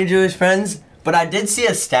have any Jewish friends? But I did see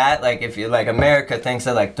a stat, like if you like America thinks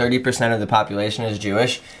that like 30% of the population is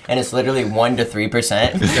Jewish, and it's literally 1 to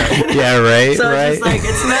 3%. Yeah, right. So right. it's just like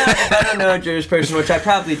it's not. If I don't know a Jewish person, which I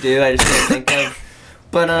probably do, I just can't think of.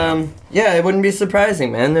 But yeah, it wouldn't be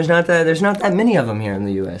surprising, man. There's not that many of them here in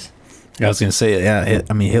the U.S. I was gonna say, yeah.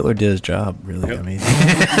 I mean, Hitler did his job, really. Yep. I mean,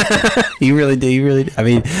 he really did. I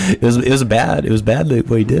mean, it was bad. It was bad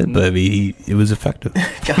what he did, but I mean, it was effective.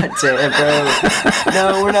 God damn it, bro!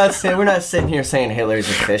 No, we're not sitting here saying Hitler's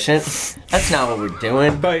efficient. That's not what we're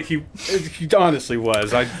doing. But he honestly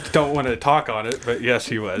was. I don't want to talk on it, but yes,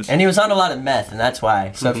 he was. And he was on a lot of meth, and that's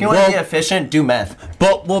why. So if you want to be efficient, do meth.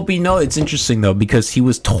 But it's interesting though, because he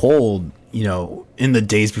was told, in the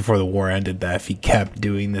days before the war ended, that if he kept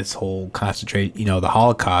doing this whole the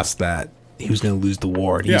Holocaust, that he was going to lose the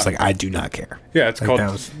war. And he was like, I do not care. Yeah, it's called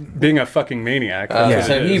being a fucking maniac.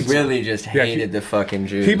 So he really just hated the fucking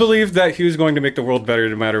Jews. He believed that he was going to make the world better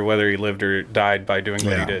no matter whether he lived or died by doing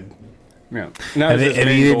what he did. Yeah. Have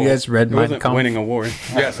you guys read Mein Kampf? Winning a war.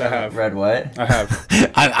 Yes, I have. Read what? I have.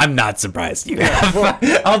 I'm not surprised you have. Well,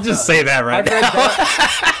 I'll just say that right now.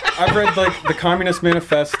 I've read like the Communist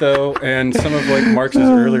Manifesto and some of like Marx's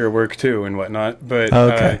earlier work too and whatnot. But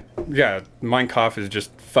yeah, Mein Kampf is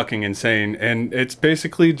just fucking insane, and it's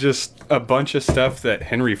basically just a bunch of stuff that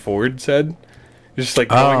Henry Ford said, just like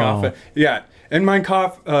going off it. Yeah, and Mein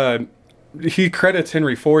Kampf. He credits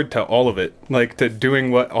Henry Ford to all of it, like to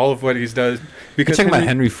doing all of what he's does. Because you're talking about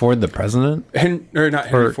Henry Ford, the president? Not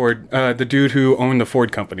Henry Ford, the dude who owned the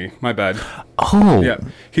Ford company. My bad. Oh. Yeah.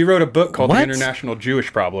 He wrote a book called The International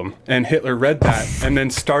Jewish Problem, and Hitler read that and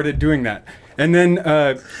then started doing that. And then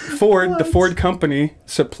the Ford company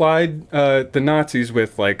supplied the Nazis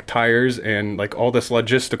with like tires and like all this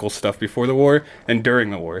logistical stuff before the war and during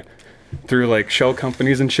the war through like shell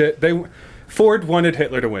companies and shit. Ford wanted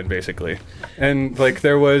Hitler to win, basically. And, like,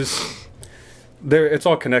 it's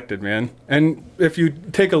all connected, man. And if you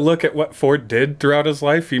take a look at what Ford did throughout his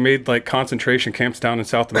life, he made, like, concentration camps down in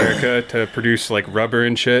South America to produce, like, rubber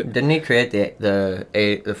and shit. Didn't he create the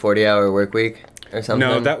 40-hour work week or something?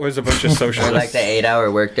 No, that was a bunch of socialists. Or, like, the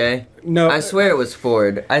 8-hour workday? No. I swear it was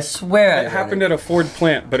Ford. I swear it happened at a Ford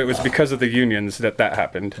plant, but it was because of the unions that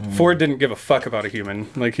happened. Ford didn't give a fuck about a human.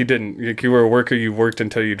 Like, he didn't. Like, you were a worker, you worked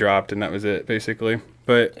until you dropped, and that was it, basically.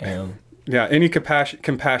 But, yeah, any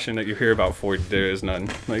compassion that you hear about Ford, there is none.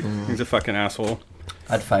 Like, he's a fucking asshole.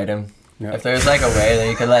 I'd fight him. Yeah. If there's, like, a way that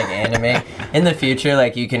you could, like, animate... In the future,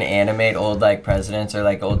 like, you can animate old, like, presidents or,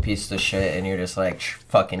 like, old pieces of shit, and you're just, like,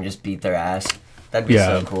 fucking just beat their ass. That'd be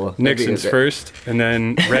so cool. Nixon's first, and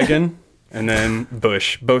then Reagan, and then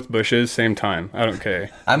Bush. Both Bushes, same time. I don't care.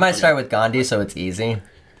 I might start with Gandhi so it's easy.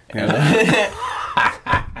 Yeah.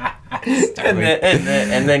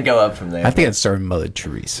 and then go up from there. I think I'd start with Mother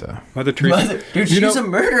Teresa. Mother Teresa. Dude, she's a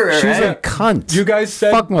murderer. She's a cunt. You guys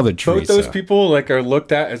said fuck Mother Teresa. Both those people like are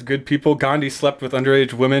looked at as good people. Gandhi slept with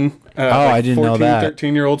underage women. I didn't know that.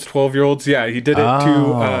 13-year-olds, 12-year-olds. Yeah, he did it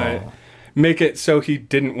to... make it so he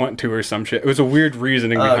didn't want to or some shit. It was a weird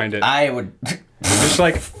reasoning behind it. I would... Just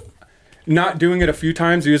like not doing it a few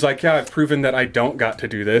times. He was like, yeah, I've proven that I don't got to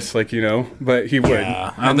do this. Like, but he would.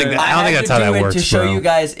 Yeah. I don't think that's how that works, to show you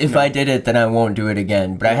guys if I did it, then I won't do it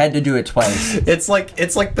again. But I had to do it twice. It's like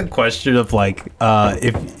the question of like,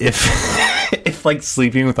 if like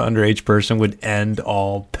sleeping with an underage person would end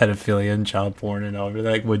all pedophilia and child porn and all of that,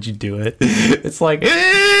 like, would you do it? It's like...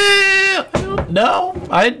 No,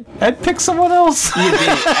 I'd pick someone else. You'd be,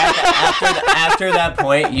 after that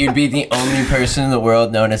point, you'd be the only person in the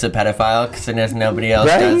world known as a pedophile because there's nobody else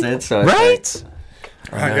does it. So right?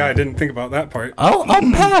 Yeah, I didn't think about that part. I'll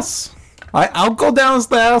pass. I'll go down as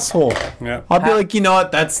the asshole. Yeah. I'll be like, you know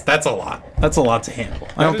what? That's a lot. That's a lot to handle.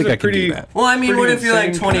 I don't think I can do that. Well, I mean, what if you're like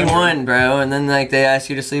insane 21, bro, and then like they ask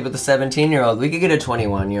you to sleep with a 17-year-old? We could get a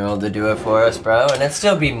 21-year-old to do it for us, bro, and it'd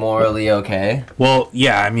still be morally okay. Well,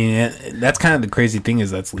 yeah, I mean, that's kind of the crazy thing is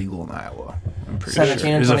that's legal in Iowa. I'm pretty 17 sure.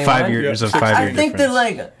 and There's a 21? There's a 5-year I think that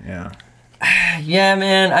like. Yeah. Yeah,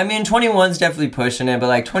 man. I mean, 21's definitely pushing it, but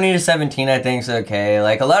like 20 to 17, I think is okay.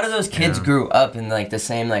 Like a lot of those kids grew up in like the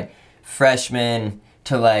same like freshman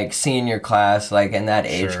to like senior class, like in that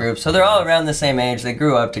age group. So they're all around the same age. They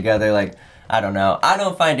grew up together. Like I don't know. I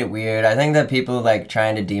don't find it weird. I think that people like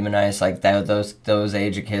trying to demonize like those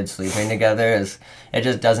age of kids sleeping together it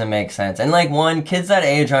just doesn't make sense. And like kids that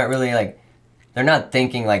age aren't really like. They're not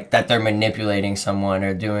thinking, like, that they're manipulating someone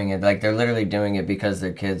or doing it. Like, they're literally doing it because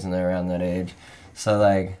they're kids and they're around that age. So,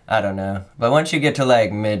 like, I don't know. But once you get to,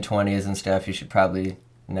 like, mid-20s and stuff, you should probably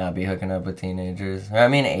not be hooking up with teenagers. Or, I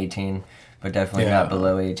mean, 18, but definitely not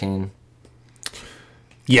below 18.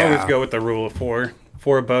 Yeah. I always go with the rule of 4.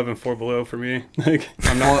 4 above and 4 below for me. Like,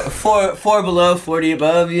 I'm not... four below, 40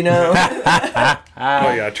 above, you know? Oh,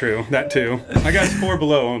 yeah, true. That, too. I got 4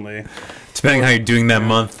 below only. Depending how you're doing that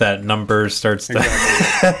month, that number starts to...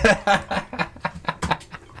 Exactly.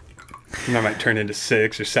 And I might turn into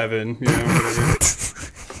 6 or 7, you know, whatever.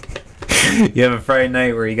 You have a Friday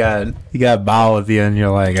night where you got a ball with you and you're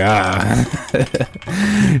like,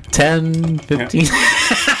 10, 15.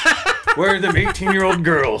 Yeah. Where are them 18-year-old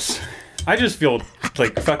girls? I just feel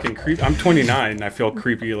like fucking creepy. I'm 29 and I feel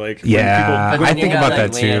creepy. Like, yeah, I think about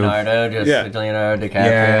that too. Leonardo DiCaprio.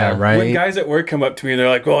 Yeah, right. When guys at work come up to me, they're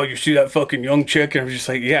like, "Oh, you see that fucking young chick?" And I'm just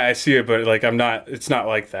like, "Yeah, I see it, but like, I'm not. It's not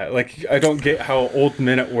like that. Like, I don't get how old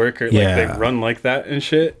men at work are like they run like that and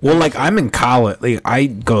shit." Well, like I'm in college. Like I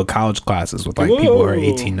go to college classes with like people who are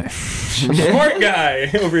 18. Smart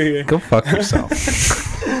guy over here. Go fuck yourself.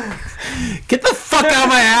 Get the fuck out of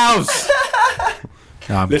my house.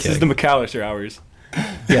 No, this kidding. is the McAllister hours.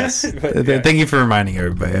 Yes. But, yeah. Thank you for reminding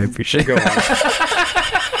everybody. I appreciate it. Go on.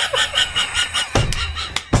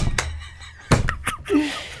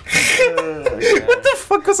 What the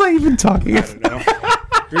fuck was I even talking about? I don't know.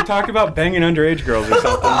 We were talking about banging underage girls or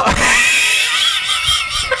something.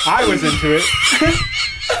 I was into it.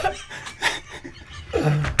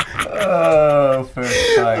 Oh, for fuck's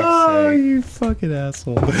sake. Oh, you fucking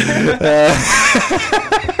asshole.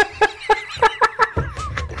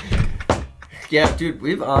 Yeah, dude,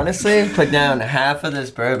 we've honestly put down half of this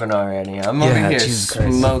bourbon already. I'm over here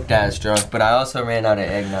smoked ass drunk, but I also ran out of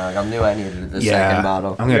eggnog. I knew I needed the second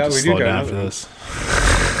bottle. I'm gonna have to slow down after this.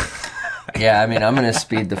 Yeah, I mean, I'm gonna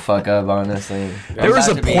speed the fuck up, honestly. There was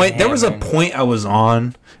a point I was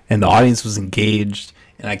on, and the audience was engaged,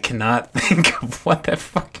 and I cannot think of what the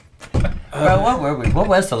fuck. Bro, what were we? What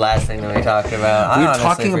was the last thing that we talked about? We were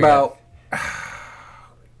talking about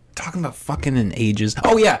fucking in ages.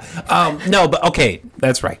 Oh yeah. No, but okay,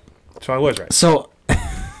 that's right. So I was right. So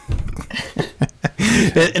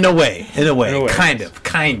in a way, kind of.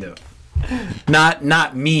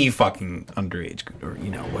 Not me fucking underage or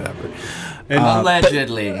you know whatever.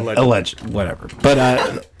 Allegedly, whatever.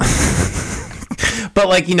 But but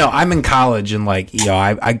like you know, I'm in college and like you know,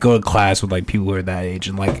 I go to class with like people who are that age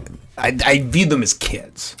and like I view them as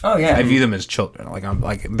kids. Oh yeah, I view them as children. Like I'm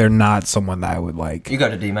like they're not someone that I would like. You go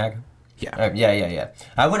to DMAC? Yeah. Yeah.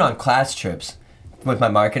 I went on class trips with my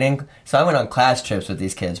marketing, so I went on class trips with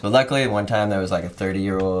these kids. But luckily, one time there was like a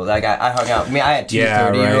 30-year-old. Like I hung out. I had two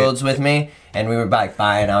 30-year-olds with me, and we were like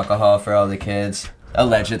buying alcohol for all the kids.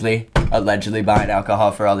 Allegedly buying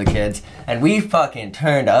alcohol for all the kids, and we fucking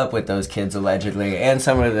turned up with those kids allegedly, and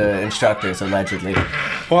some of the instructors allegedly. Well,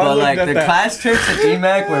 but like the class trips at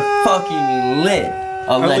DMAC were fucking lit.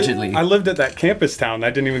 Allegedly. I lived at that campus town.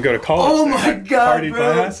 I didn't even go to college. Oh my god, partied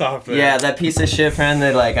bro. my ass off there. Yeah, that piece of shit friend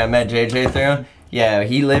that like I met JJ through. Yeah,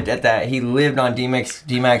 he lived on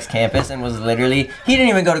DMAC's campus and was literally, he didn't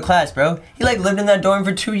even go to class, bro. He like lived in that dorm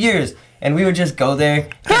for 2 years. And we would just go there,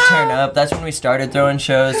 get turned up. That's when we started throwing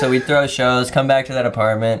shows. So we'd throw shows, come back to that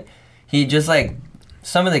apartment. He just like,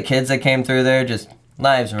 some of the kids that came through there, just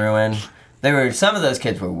lives ruined. Some of those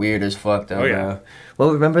kids were weird as fuck though, bro.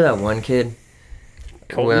 Well, remember that one kid?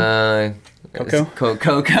 Coco?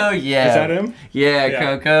 Coco, yeah. Is that him? Yeah,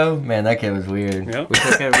 Coco. Man, that kid was weird. Yep.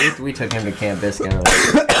 We took him to Camp Biscayne.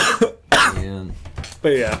 Yeah. But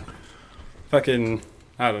yeah, fucking,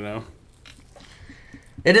 I don't know.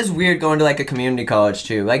 It is weird going to like a community college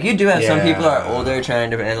too. Like you do have some people who are older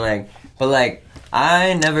trying to, and like But like,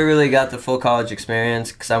 I never really got the full college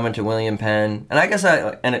experience because I went to William Penn, and I guess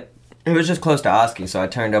it was just close to Oski, so I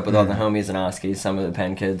turned up with all the homies in Oski, some of the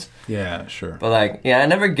Penn kids. Yeah, sure. But like, yeah, I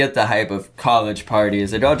never get the hype of college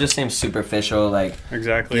parties. It all just seems superficial. Like,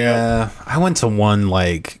 exactly. Yeah, I went to one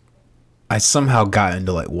like. I somehow got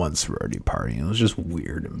into like one sorority party. It was just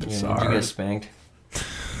weird and bizarre. Did you get spanked?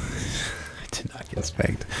 I did not get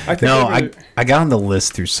spanked. I got on the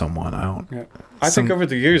list through someone. I think over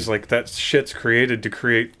the years, like, that shit's created to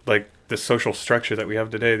create like the social structure that we have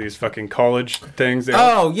today. These fucking college things. When they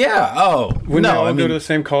all go to the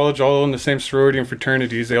same college, all in the same sorority and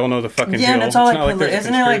fraternities, they all know the fucking deal. And it's all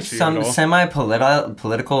isn't it like some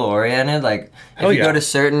semi-political oriented? Like, if you go to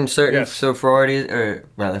certain sororities, or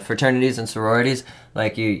rather fraternities and sororities,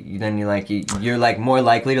 like you're like more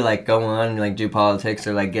likely to like go on and like do politics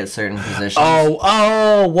or like get certain positions.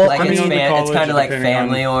 Well, like, I mean, it's kind of like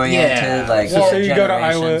family oriented. Yeah. Like, so say you go to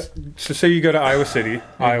Iowa. So say you go to Iowa City,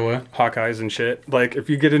 Iowa Hawkeyes and shit. Like, if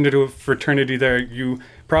you get into a fraternity there, you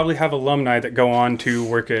probably have alumni that go on to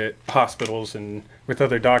work at hospitals and with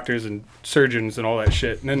other doctors and surgeons and all that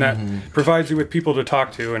shit. And then that provides you with people to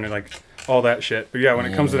talk to and like all that shit. But yeah, when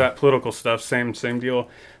it comes to that political stuff, same deal.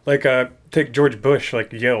 Like, take George Bush,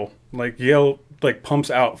 like Yale. Like, Yale, like, pumps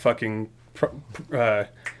out fucking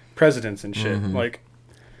presidents and shit. Like,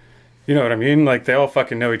 you know what I mean? Like, they all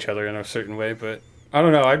fucking know each other in a certain way, but I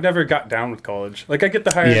don't know. I've never got down with college. Like, I get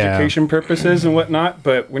the higher education purposes and whatnot,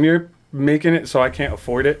 but when you're making it so I can't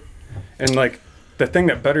afford it, and, like, the thing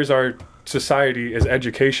that betters our society is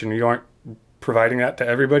education. You aren't providing that to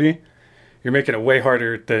everybody. You're making it way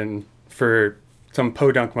harder than for some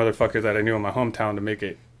podunk motherfucker that I knew in my hometown to make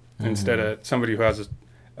it, instead of somebody who has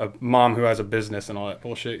a mom who has a business and all that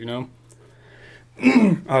bullshit, you know?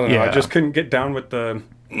 I don't know. I just couldn't get down with the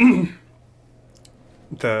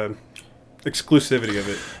exclusivity of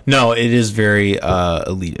it. No, it is very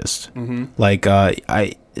elitist. Like,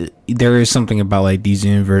 there is something about like these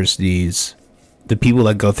universities, the people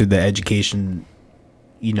that go through the education,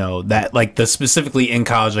 you know, that like the specifically in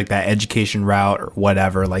college, like that education route or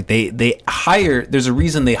whatever, like they hire, there's a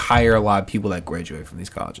reason they hire a lot of people that graduate from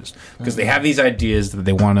these colleges, because they have these ideas that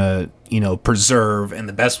they want to, you know, preserve, and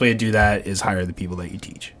the best way to do that is hire the people that you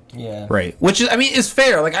teach. Yeah. Right. Which is, I mean, is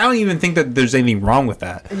fair. Like, I don't even think that there's anything wrong with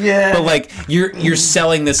that. Yeah. But like, you're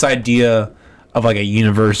selling this idea of like a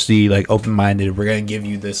university, like open-minded, we're gonna give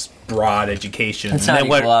you this broad education. It's not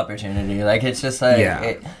equal opportunity. Like, it's just like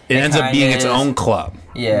it ends up being its own club.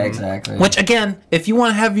 Yeah, exactly. Which, again, if you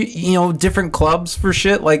want to have, you know, different clubs for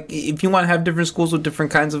shit, like if you want to have different schools with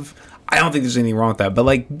different kinds of, I don't think there's anything wrong with that. But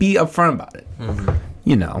like, be upfront about it.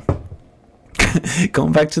 You know,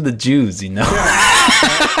 going back to the Jews, you know. Yeah.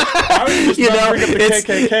 I was just about to bring up the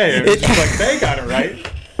KKK. It's just like, they got it right.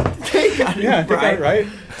 They got it right.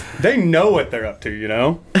 They know what they're up to, you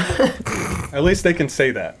know? At least they can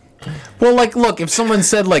say that. Well, like, look, if someone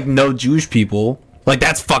said, like, no Jewish people, like,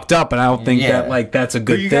 that's fucked up, and I don't think that, like, that's a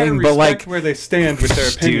good thing. But, like, where they stand with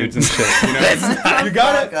their opinions and shit, you know? You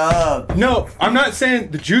gotta... No, I'm not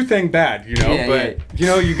saying the Jew thing bad, you know? You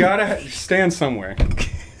know, you gotta stand somewhere.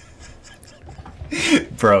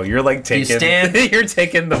 Bro, you're like taking... you're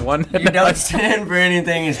taking the one... You don't stand for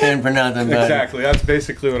anything, you stand for nothing, buddy. Exactly, that's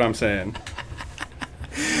basically what I'm saying.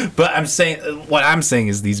 But what I'm saying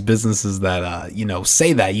is these businesses that, you know,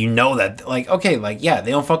 say that, you know that, like, okay, like, yeah,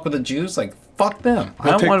 they don't fuck with the Jews, like, fuck them.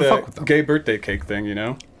 I don't want to fuck with them. Gay birthday cake thing, you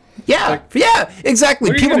know? Yeah, like, yeah, exactly.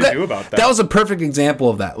 What are you gonna do about that? That was a perfect example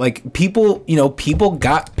of that. Like, people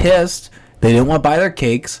got pissed. They didn't want to buy their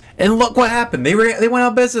cakes, and look what happened. They went out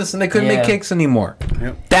of business, and they couldn't make cakes anymore.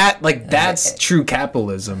 Yep. That's true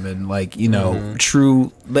capitalism, and like, you know,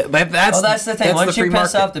 true. That's the thing. Once you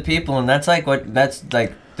piss off the people, and that's like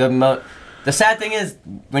the sad thing is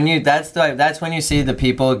that's when you see the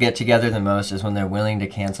people get together the most, is when they're willing to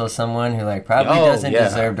cancel someone who like probably doesn't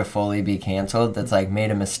deserve to fully be canceled. That's like made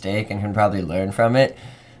a mistake and can probably learn from it.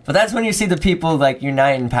 But that's when you see the people like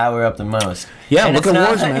unite and power up the most. Yeah, and look at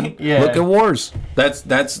wars, man. Look at wars. That's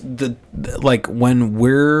the like, when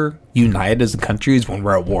we're united as a country is when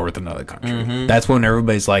we're at war with another country. That's when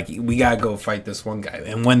everybody's like, we gotta go fight this one guy.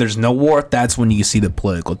 And when there's no war, that's when you see the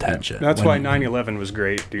political tension. That's why 9/11 was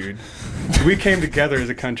great, dude. We came together as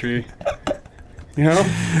a country. You know,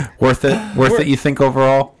 worth it. You think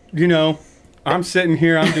overall? You know, I'm sitting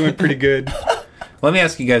here. I'm doing pretty good. Let me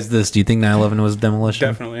ask you guys this: do you think 9/11 was demolition?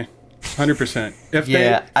 Definitely, 100%. If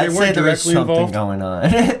I'd say there was something going on.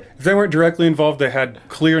 If they weren't directly involved, they had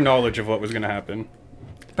clear knowledge of what was going to happen.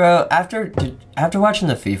 Bro, after watching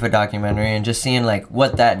the FIFA documentary and just seeing like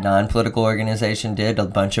what that non-political organization did, a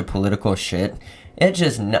bunch of political shit, I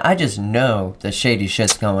just know the shady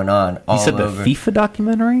shit's going on all over. You said the FIFA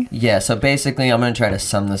documentary? Yeah, so basically, I'm going to try to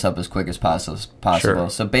sum this up as quick as possible. Sure.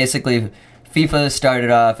 So basically, FIFA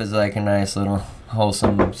started off as like a nice little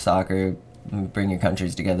wholesome soccer, bring your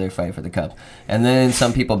countries together, fight for the cup. And then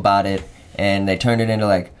some people bought it, and they turned it into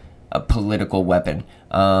like a political weapon.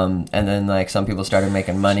 And then like some people started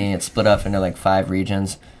making money. It split up into like 5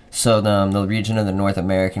 regions. So the region of the North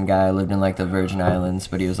American guy lived in like the Virgin Islands,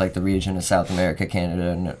 but he was like the region of South America, Canada,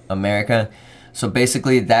 and America. So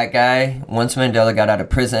basically that guy, once Mandela got out of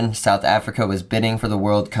prison, South Africa was bidding for the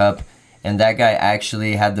World Cup, and that guy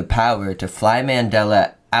actually had the power to fly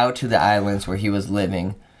Mandela out to the islands where he was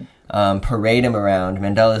living, parade him around.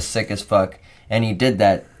 Mandela's sick as fuck, and he did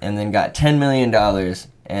that and then got $10 million,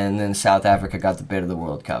 and then South Africa got the bid of the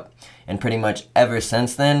World Cup. And pretty much ever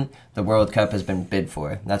since then, the World Cup has been bid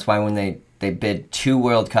for. That's why when they bid 2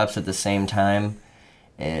 World Cups at the same time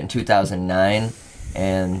in 2009,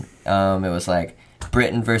 and it was like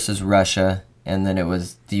Britain versus Russia, and then it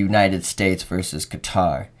was the United States versus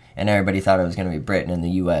Qatar. And everybody thought it was going to be Britain and the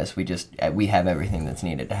U.S. We have everything that's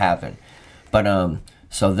needed to happen. But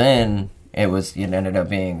so then it ended up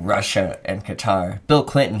being Russia and Qatar. Bill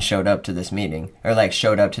Clinton showed up to this meeting, or like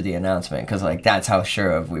showed up to the announcement, because like that's how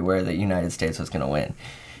sure of we were that United States was gonna win.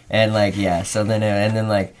 And like so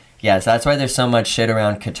that's why there's so much shit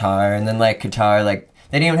around Qatar. And then like Qatar, like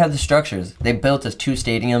they didn't even have the structures. They built us 2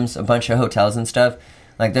 stadiums, a bunch of hotels and stuff.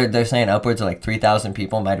 Like they're saying upwards of like 3,000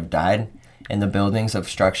 people might have died in the buildings of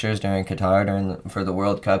structures during Qatar for the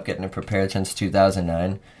World Cup, getting it prepared since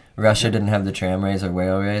 2009. Russia didn't have the tramways or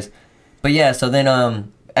railways. But yeah, so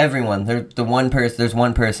then everyone, there's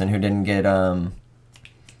one person who didn't get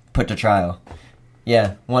put to trial.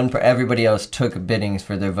 Yeah, everybody else took biddings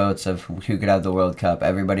for their votes of who could have the World Cup.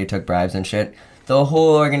 Everybody took bribes and shit. The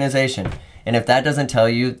whole organization. And if that doesn't tell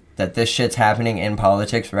you that this shit's happening in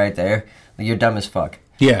politics right there, you're dumb as fuck.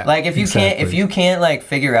 Yeah. Like if you can't like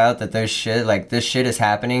figure out that there's shit, like this shit is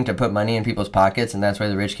happening to put money in people's pockets, and that's why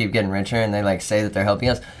the rich keep getting richer, and they like say that they're helping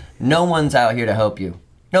us. No one's out here to help you.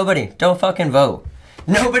 Nobody. Don't fucking vote.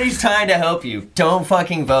 Nobody's trying to help you. Don't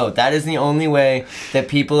fucking vote. That is the only way that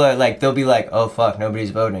people are like, they'll be like, oh fuck,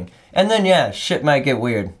 nobody's voting. And then yeah, shit might get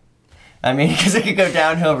weird. I mean, because it could go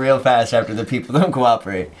downhill real fast after the people don't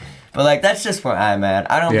cooperate. But like, that's just where I'm at.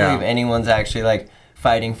 I don't believe anyone's actually like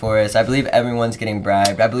fighting for us. I believe everyone's getting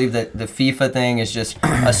bribed. I believe that the FIFA thing is just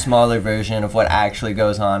a smaller version of what actually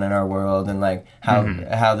goes on in our world, and like how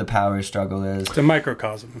the power struggle is. It's a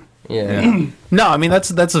microcosm. Yeah. No, I mean that's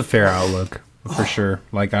a fair outlook for sure.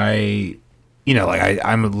 Like I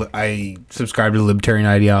subscribe to the libertarian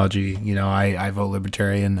ideology. You know, I vote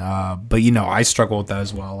libertarian. But you know, I struggle with that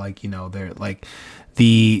as well. Like, you know, they're like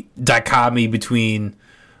the dichotomy between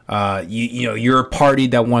you're a party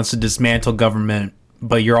that wants to dismantle government,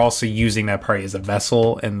 but you're also using that party as a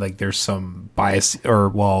vessel, and like there's some bias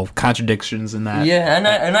or contradictions in that. Yeah,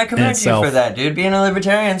 and I commend you for that, dude. Being a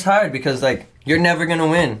libertarian's hard because like you're never gonna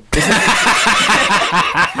win.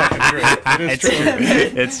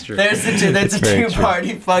 It's true. There's a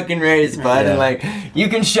two-party fucking race, bud, and like you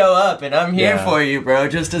can show up, and I'm here for you, bro,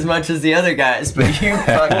 just as much as the other guys. But you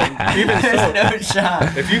fucking there's no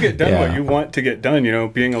shot. If you get done what you want to get done, you know,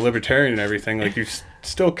 being a libertarian and everything, like you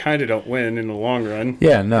still kind of don't win in the long run.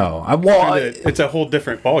 Yeah, no. It's a whole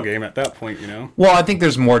different ballgame at that point, you know. Well, I think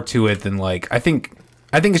there's more to it than like I think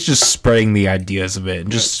it's just spreading the ideas of it,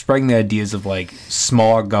 and just spreading the ideas of like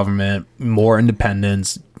smaller government, more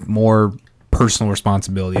independence, more personal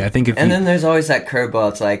responsibility. I think then there's always that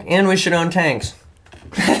curveball. It's like, and we should own tanks.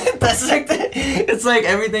 That's like it's like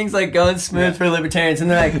everything's like going smooth for libertarians,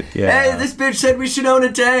 and they're like, hey, this bitch said we should own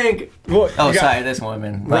a tank. Well, this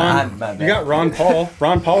woman. My bad. You got Ron Paul.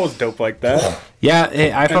 Ron Paul was dope like that. Yeah,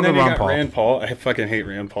 I fuck with Ron Paul. Rand Paul. I fucking hate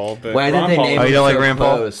Rand Paul. But why did they name him? You don't like Rand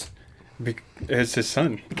Paul? It's his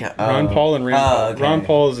son. Ron Paul and Rand Paul. Okay. Ron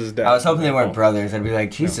Paul is his dad. I was hoping they weren't brothers. I'd be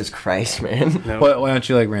like, Jesus Christ, man. No. Why don't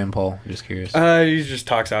you like Rand Paul? Just curious. He just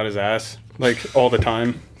talks out his ass like all the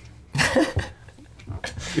time.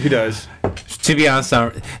 He does. To be honest,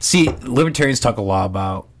 libertarians talk a lot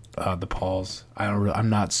about the Pauls. I'm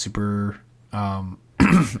not super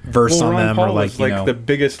versed on them. Paul or like, was the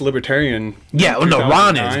biggest libertarian. Yeah, well, no,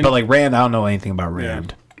 Ron is, but like Rand, I don't know anything about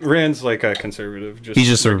Rand. Yeah. Rand's like a conservative. He's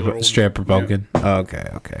just a straight up Republican. Yeah. Oh,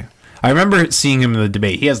 okay. I remember seeing him in the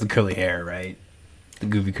debate. He has the curly hair, right? The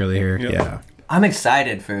goofy curly hair. Yep. Yeah. I'm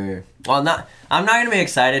excited for. Well, I'm not gonna be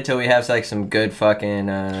excited till we have like some good fucking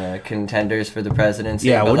contenders for the presidency.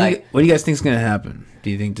 Yeah. What do you guys think is gonna happen? Do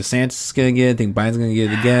you think DeSantis is gonna get it? Think Biden's gonna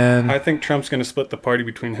get it again? I think Trump's gonna split the party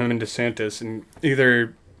between him and DeSantis, and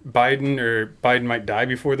either Biden might die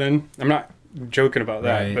before then. I'm not joking about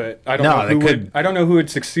that, Right. but I don't know who would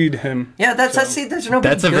succeed him. Yeah, there's nobody.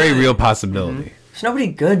 That's a good. very real possibility. Mm-hmm. There's nobody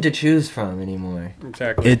good to choose from anymore.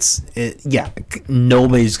 Exactly.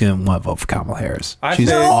 Nobody's gonna want to vote for Kamala Harris.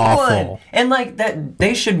 She's awful. And like that,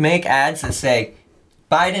 they should make ads that say,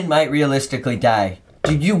 "Biden might realistically die.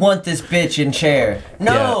 Do you want this bitch in chair?"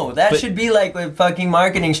 No, that should be like a fucking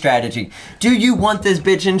marketing strategy. Do you want this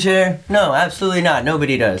bitch in chair? No, absolutely not.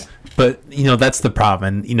 Nobody does. But that's the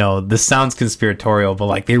problem, and this sounds conspiratorial, but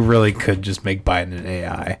like they really could just make Biden an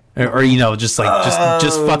AI, or just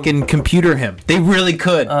fucking computer him. They really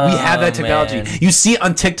could. We have that technology. Man. You see it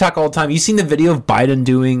on TikTok all the time. You seen the video of Biden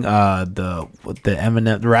doing the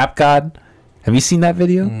Eminem, the rap god? Have you seen that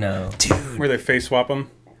video? No, dude. Where they face swap him.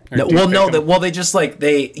 No, they just like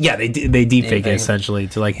they deep fake it essentially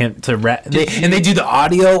to like him to rap, and they do the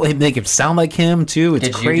audio and make him sound like him too. It's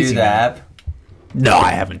crazy. Did you do the app? No,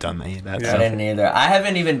 I haven't done that yet. I didn't either. I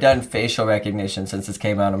haven't even done facial recognition since this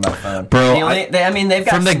came out on my phone. Bro, they've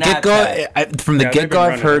got from the get-go,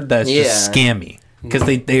 I've heard that it's just scammy because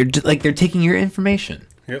they're taking your information.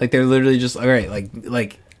 Yep. Like they're literally just all right.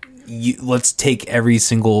 Let's take every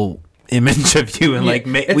single image of you and we like,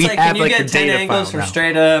 have like the 10 angles from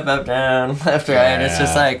straight up, down, left, right. And it's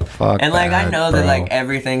just like, and like I know that like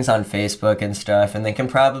everything's on Facebook and stuff, and they can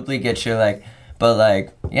probably get you like. But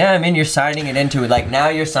like, yeah, I mean, you're signing it into now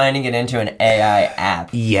you're signing it into an AI app.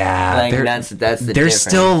 Yeah, like that's the there's difference.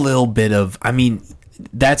 Still a little bit of. I mean,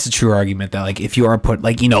 that's a true argument that like if you are put the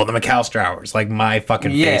McAllister hours, like my fucking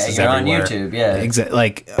face is everywhere. On YouTube, yeah,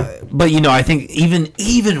 exactly. But I think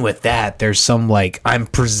even with that, there's some like I'm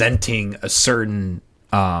presenting a certain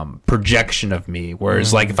projection of me,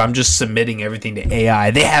 whereas like if I'm just submitting everything to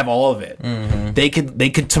AI, they have all of it. They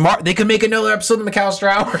could tomorrow they could make another episode of McAllister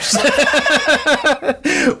Hours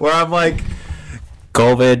where I'm like,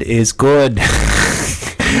 COVID is good.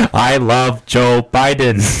 I love Joe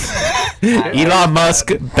Biden. Elon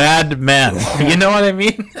Musk, bad man. You know what I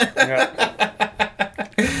mean?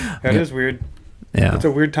 That is weird. Yeah, it's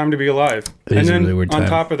a weird time to be alive. It is a really weird time. On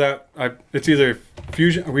top of that, it's either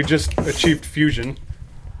fusion. We just achieved fusion.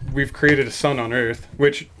 We've created a sun on Earth,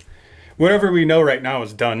 which whatever we know right now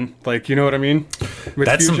is done. Like, you know what I mean? With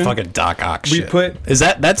that's fusion, some fucking Doc Ock shit.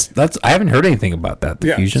 That's I haven't heard anything about that.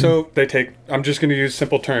 The fusion. So they take. I'm just going to use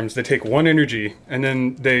simple terms. They take one energy and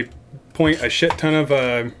then they point a shit ton of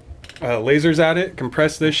lasers at it,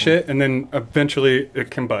 compress this shit, and then eventually it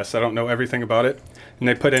combusts. I don't know everything about it. And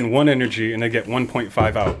they put in one energy and they get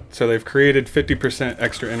 1.5 out. So they've created 50%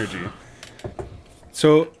 extra energy.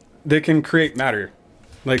 So they can create matter.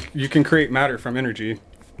 Like, you can create matter from energy.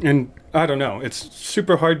 And I don't know. It's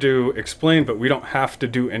super hard to explain, but we don't have to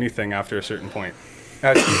do anything after a certain point.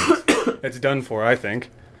 It's done for, I think.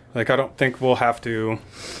 Like, I don't think we'll have to...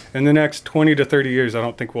 In the next 20 to 30 years, I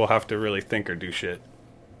don't think we'll have to really think or do shit.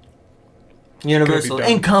 Universal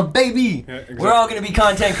income, baby! Yeah, exactly. We're all going to be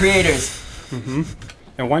content creators. Mm-hmm.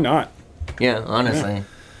 And why not? Yeah, honestly.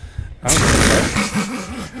 Yeah.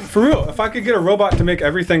 For real, if I could get a robot to make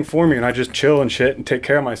everything for me and I just chill and shit and take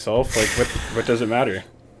care of myself, like, what does it matter?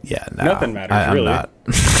 Yeah, no. Nothing matters, really.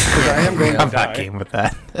 Because I am going to die. I'm not game with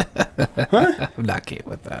that. Huh? I'm not game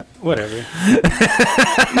with that. Whatever.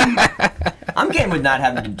 I'm game with not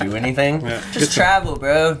having to do anything. Yeah. Just travel,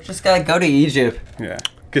 bro. Just gotta go to Egypt. Yeah.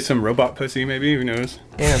 Get some robot pussy, maybe. Who knows?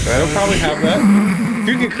 Yeah, bro. They'll probably have that. If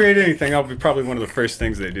you can create anything, that'll be probably one of the first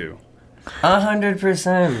things they do.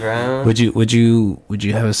 100%, bro. Would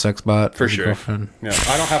you have a sex bot for sure? Girlfriend? Yeah,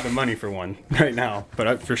 I don't have the money for one right now,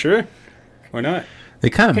 but for sure, why not? They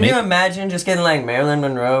kind of. Can you imagine just getting like Marilyn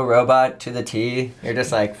Monroe robot to the T? You're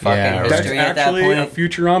just like fucking history at that point. That's actually a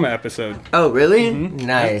Futurama episode. Oh, really? Mm-hmm.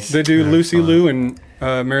 Nice. They do Lucy Liu and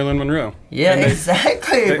Marilyn Monroe. Yeah,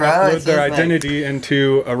 exactly, they bro. Upload their identity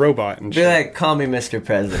into a robot and be like, call me Mr.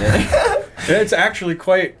 President. It's actually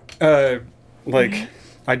quite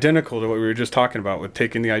identical to what we were just talking about with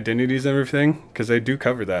taking the identities and everything, because they do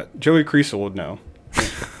cover that. Joey Creasel would know.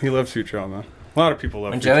 He loves Futurama. A lot of people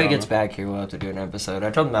love Futurama. When Joey gets back here, we'll have to do an episode. I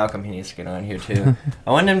told Malcolm he needs to get on here too.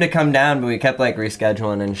 I wanted him to come down, but we kept like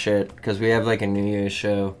rescheduling and shit because we have like a New Year's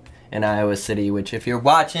show in Iowa City. Which, if you're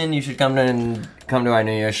watching, you should come to our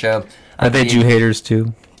New Year's show. Are they Jew haters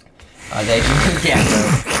too? Are they Jew? Yeah,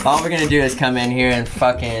 bro. All we're gonna do is come in here and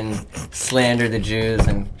fucking slander the Jews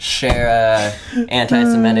and share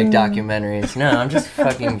anti-Semitic documentaries. No, I'm just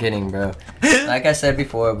fucking kidding, bro. Like I said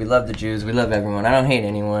before, we love the Jews. We love everyone. I don't hate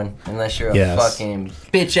anyone unless you're a fucking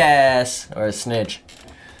bitch ass or a snitch.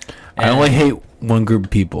 And I only hate one group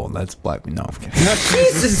of people, and that's black. No, I'm kidding.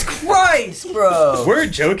 Jesus Christ, bro. We're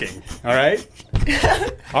joking, all right?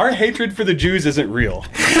 Our hatred for the Jews isn't real.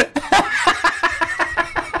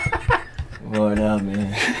 What up,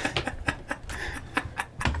 man?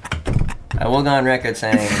 I will go on record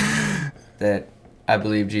saying that I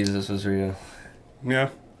believe Jesus was real. Yeah.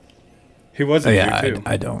 He was a Jew, too.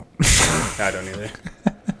 I don't. I don't either.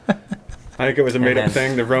 I think it was a made-up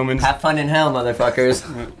thing. The Romans... Have fun in hell, motherfuckers.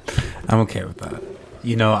 I'm okay with that.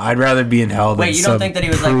 You know, I'd rather be in hell than Wait, you don't think that he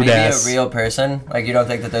was like maybe a real person? Like, you don't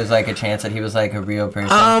think that there's like a chance that he was like a real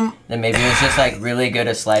person? Then maybe he was just like really good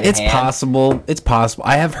at sleight of hand? It's possible.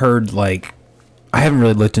 I have heard like... I haven't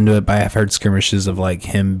really looked into it, but I have heard skirmishes of like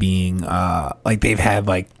him being... like they've had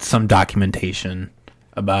like some documentation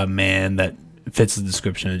about a man that fits the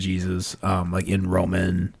description of Jesus, like in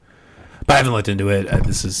Roman... But I haven't looked into it.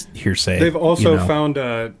 This is hearsay. They've also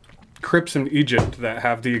found crypts in Egypt that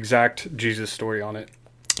have the exact Jesus story on it.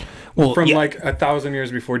 Well, from like 1,000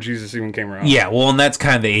 years before Jesus even came around. Yeah, well, and that's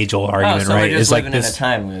kind of the age-old argument, so right? We're just living like in a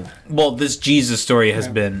time loop. Well, this Jesus story has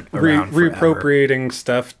been around reappropriating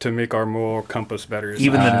stuff to make our moral compass better.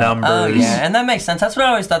 Even the numbers. Oh, yeah, and that makes sense. That's what I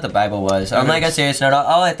always thought the Bible was. On like a serious note,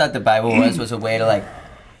 all I thought the Bible was a way to like...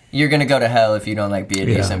 You're gonna go to hell if you don't like be a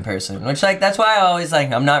decent person. Which like that's why I always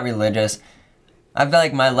like I'm not religious. I feel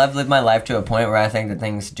like I've lived my life to a point where I think that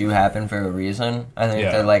things do happen for a reason. I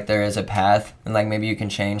think that like there is a path and like maybe you can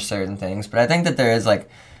change certain things. But I think that there is like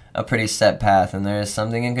a pretty set path and there is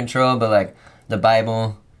something in control. But like the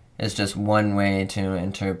Bible is just one way to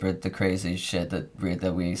interpret the crazy shit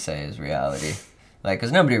that we say is reality. Like,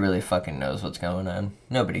 because nobody really fucking knows what's going on.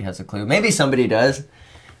 Nobody has a clue. Maybe somebody does.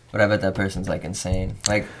 But I bet that person's like insane.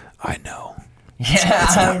 Like I know. Yeah,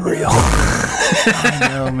 it's not real. I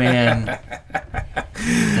know, man.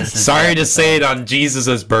 Sorry to say it on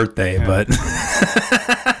Jesus' birthday, but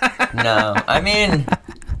no. I mean,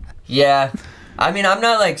 yeah. I mean, I'm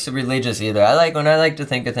not like so religious either. When I like to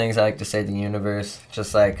think of things, I like to say the universe.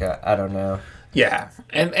 Just like I don't know. Yeah,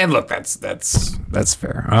 and look, that's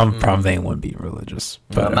fair. I'm probably wouldn't be religious,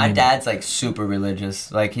 but my dad's like super religious.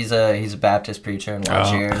 Like he's a Baptist preacher in Welch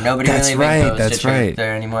here. Nobody really goes to church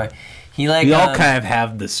there anymore. He like we all kind of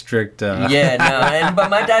have the strict. Yeah, no, but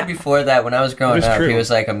my dad before that, when I was growing up, he was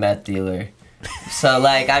like a meth dealer. So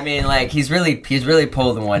like, I mean, like he's really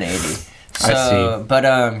pulled the 180. So, I see.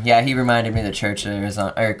 But yeah, he reminded me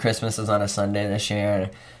that Christmas is on a Sunday this year.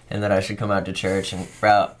 And that I should come out to church. And,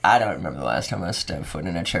 bro, I don't remember the last time I stepped foot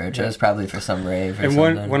in a church. It was probably for some rave or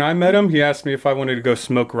something. And when I met him, he asked me if I wanted to go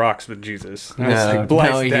smoke rocks with Jesus. And I was like,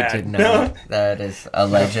 Blythe's dad. He did not. That is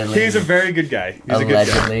allegedly. He's a very good guy. He's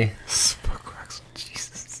allegedly. A good guy. Smoke rocks with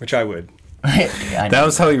Jesus. Which I would. That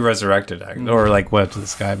was how he resurrected, or like went up to the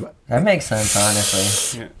sky. That makes sense,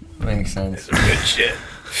 honestly. Yeah. Makes sense. It's good shit.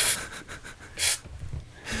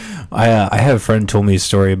 I had a friend told me a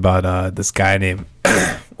story about this guy named...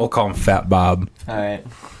 We'll call him Fat Bob. All right.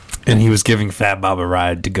 And he was giving Fat Bob a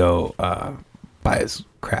ride to go buy his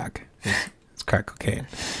crack. His crack cocaine.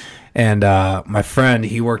 And my friend,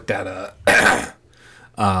 he worked at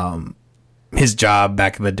his job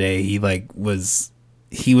back in the day. He was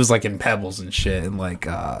like in Pebbles and shit, and like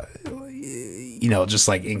just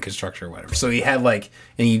like in construction or whatever. So he had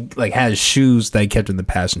had his shoes that he kept in the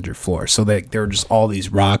passenger floor. So there were just all these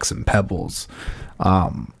rocks and pebbles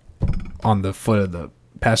on the foot of the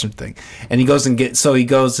passenger thing. And he goes and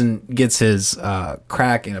gets his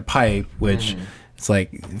crack in a pipe, which it's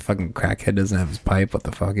like fucking crackhead doesn't have his pipe. What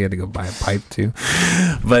the fuck? He had to go buy a pipe too.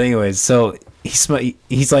 But anyways, so he's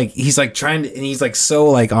like trying to, and he's like so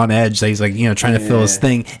like on edge that he's like trying to fill his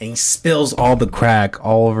thing, and he spills all the crack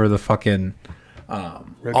all over the fucking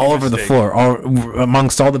all over the floor,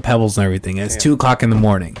 amongst all the pebbles and everything. And it's 2:00 in the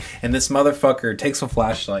morning, and this motherfucker takes a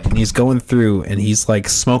flashlight and he's going through and he's like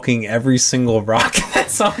smoking every single rock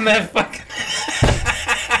that's on that fucking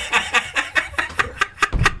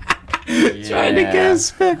trying to get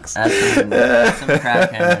his fix. That's some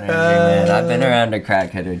crackhead energy, man. I've been around a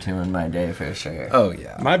crackhead or two in my day for sure. Oh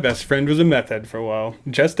yeah. My best friend was a meth head for a while.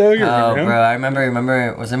 Jesto, you remember him? Bro, I remember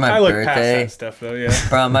it was in my birthday. Past that stuff though, yeah.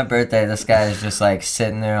 Bro, on my birthday, this guy is just like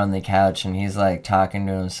sitting there on the couch and he's like talking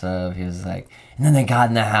to himself. He was like, and then they got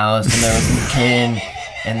in the house and there was some kid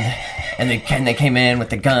and they came in with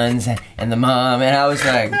the guns and the mom, and I was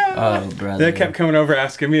like, oh, brother. They kept coming over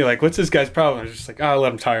asking me, like, what's this guy's problem? I was just like,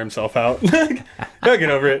 let him tire himself out. He'll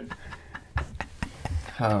get over it.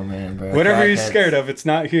 Oh, man, bro. Whatever he's scared of, it's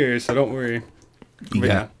not here, so don't worry. You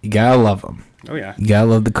gotta love him. Oh, yeah. You gotta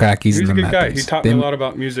love the crackies and the He's a good guy. methods. He taught me a lot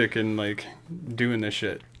about music and, like, doing this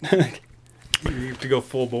shit. You have to go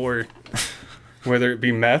full bore, whether it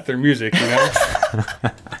be meth or music, you know?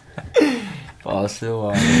 False to the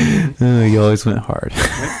wall. You always went hard.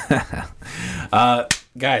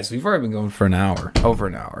 Guys, we've already been going for over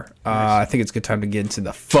an hour. I think it's a good time to get into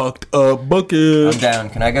the fucked up bucket. I'm down.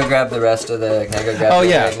 Can I go grab the rest of the? Can I go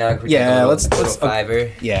grab? Let's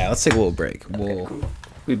fiver. Let's take a little break. We'll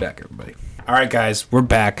be back, everybody. All right, guys, we're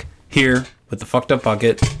back here with the fucked up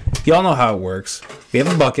bucket. Y'all know how it works. We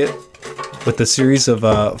have a bucket with a series of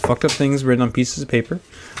fucked up things written on pieces of paper.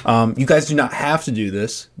 You guys do not have to do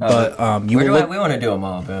this, but we want to do them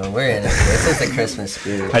all, bro. We're in it. This is the Christmas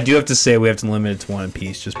spirit. I do have to say we have to limit it to one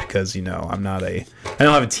piece, just because I don't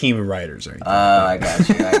have a team of writers or anything. I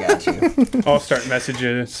got you. I'll start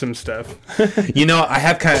messaging some stuff. I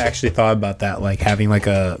have kind of actually thought about that, like having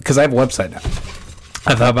because I have a website now.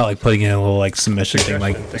 I thought about putting in a little submission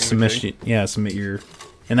thing, submit your,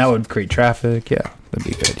 and that would create traffic. Yeah, that'd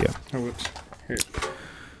be a good idea. Oh, whoops. Here.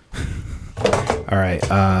 All right.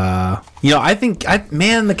 I think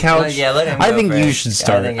the couch. Let him go I think first. you should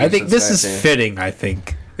start. I think this is fitting. I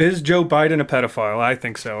think. Is Joe Biden a pedophile? I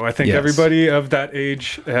think so. I think everybody of that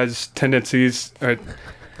age has tendencies.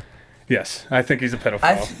 Yes, I think he's a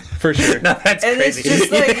pedophile for sure. No, that's and crazy. It's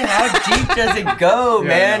just how deep does it go,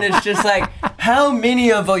 man? It's just how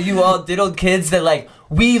many of you all diddled kids that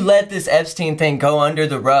we let this Epstein thing go under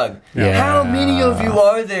the rug? Yeah. How many of you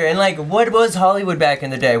are there? And what was Hollywood back in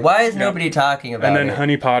the day? Why is nobody talking about it? And then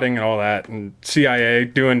honeypotting and all that, and CIA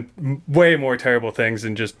doing way more terrible things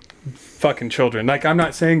than just fucking children. I'm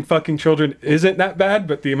not saying fucking children isn't that bad,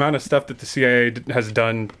 but the amount of stuff that the CIA has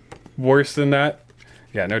done worse than that.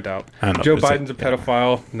 Yeah, no doubt. Joe Biden's a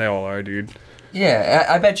pedophile. And they all are, dude. Yeah,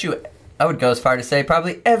 I bet you, I would go as far to say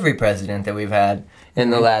probably every president that we've had in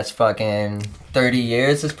the last fucking 30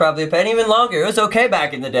 years is probably a pet. Even longer. It was okay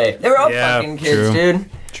back in the day. They were all fucking kids, dude.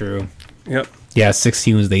 True. Yep. Yeah,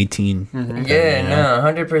 16 was the 18. Mm-hmm. Yeah, no,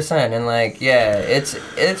 100%. And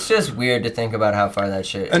it's just weird to think about how far that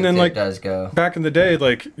shit does go. Back in the day,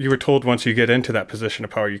 you were told once you get into that position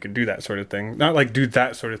of power, you can do that sort of thing. Not do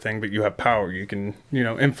that sort of thing, but you have power. You can,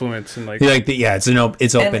 influence and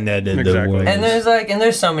it's open-ended. Exactly. And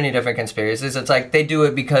there's so many different conspiracies. It's they do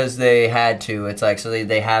it because they had to. It's so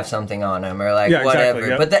they have something on them or whatever. Exactly,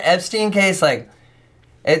 yep. But the Epstein case,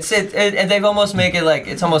 and they've almost make it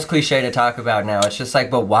it's almost cliche to talk about now. It's just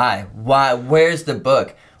but why? Why? Where's the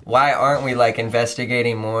book? Why aren't we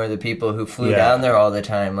investigating more of the people who flew down there all the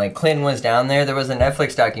time? Clinton was down there. There was a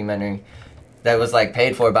Netflix documentary that was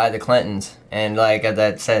paid for by the Clintons, and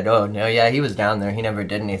that said, oh no, yeah, he was down there. He never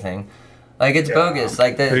did anything. It's bogus.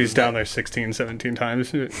 He's down there 16, 17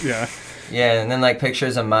 times. Yeah. Yeah, and then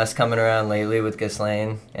pictures of Musk coming around lately with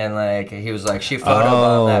Ghislaine, and he was she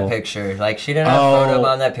photobombed that picture. She didn't have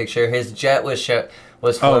photobomb that picture. His jet was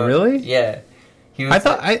Oh, really? Yeah. He was I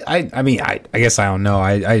thought I guess I don't know.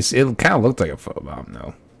 It kind of looked like a photobomb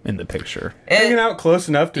though in the picture. Hanging out close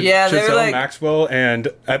enough to Giselle Maxwell and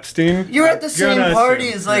Epstein. You're at the same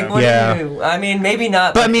parties. What do you? I mean, maybe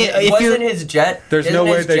not. But wasn't his jet? There's no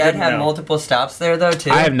way they didn't have know. multiple stops there though too.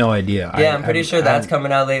 I have no idea. Yeah, I'm pretty sure that's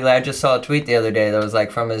coming out lately. I just saw a tweet the other day that was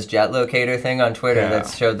from his jet locator thing on Twitter that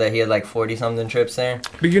showed that he had 40 something trips there.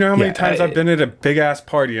 But you know how many times I've been at a big ass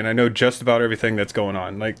party and I know just about everything that's going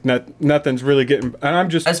on. Nothing's really getting. And I'm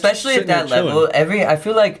just especially at that level. I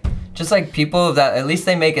feel just people that at least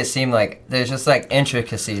they make it seem there's just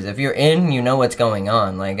intricacies. If you're in, you know what's going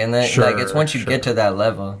on. And then it's once you get to that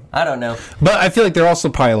level. I don't know. But I feel there are also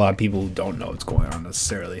probably a lot of people who don't know what's going on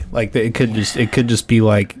necessarily. It could just be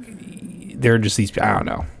they're just these.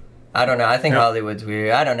 I don't know. I think Hollywood's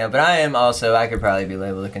weird. I don't know, but I could probably be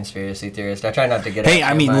labeled a conspiracy theorist. I try not to get Hey,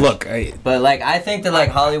 I mean, much. Look. But I think that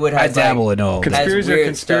Hollywood has I dabble in all. Conspiracies are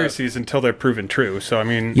conspiracies until they're proven true. So I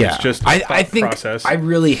mean, it's just I think process. I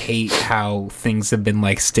really hate how things have been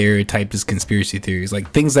stereotyped as conspiracy theories.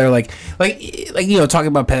 Things that are talking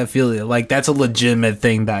about pedophilia. That's a legitimate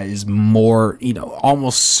thing that is more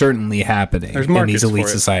almost certainly happening in these elite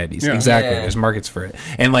societies. Yeah. Exactly. Yeah. There's markets for it,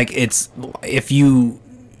 and it's if you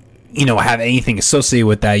have anything associated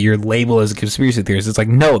with that, you're labeled as a conspiracy theorist. It's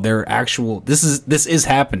no, they're actual. This is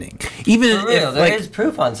happening. Even for real, if there is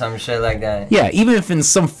proof on some shit like that. Yeah, even if in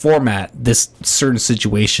some format this certain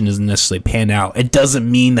situation isn't necessarily panned out, it doesn't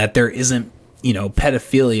mean that there isn't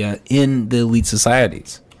pedophilia in the elite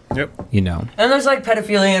societies. Yep. And there's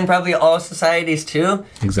pedophilia in probably all societies too.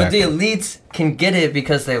 Exactly. But the elites can get it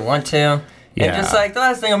because they want to. Yeah. And just the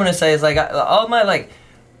last thing I'm gonna say is all my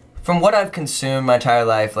from what I've consumed my entire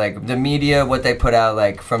life, the media, what they put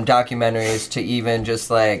out, from documentaries to even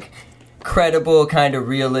just credible kind of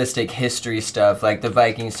realistic history stuff, the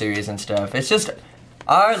Viking series and stuff. It's just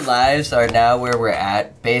our lives are now where we're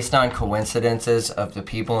at based on coincidences of the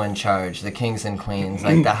people in charge, the kings and queens,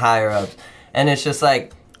 the higher ups, and it's just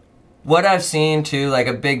what I've seen too, like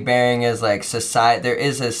a big bearing is like society. There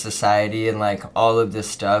is a society and like all of this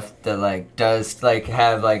stuff that like does like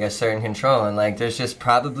have like a certain control, and like there's just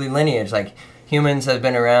probably lineage. Like humans have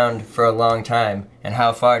been around for a long time, and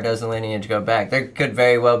how far does the lineage go back? There could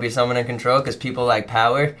very well be someone in control because people like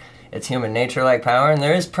power. It's human nature like power, and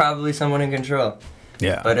there is probably someone in control.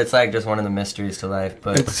 Yeah. But it's like just one of the mysteries to life.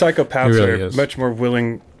 But psychopaths really are much more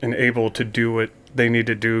willing and able to do what they need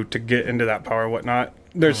to do to get into that power and whatnot.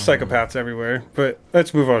 There's psychopaths everywhere, but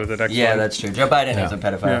let's move on to the next one. Yeah, that's true. Joe Biden is a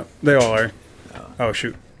pedophile. Yeah, they all are. Oh,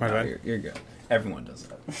 shoot. My bad. You're good. Everyone does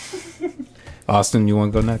that. Austin, you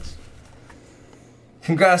want to go next?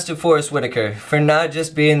 Congrats to Forrest Whitaker for not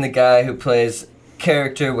just being the guy who plays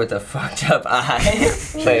character with a fucked up eye.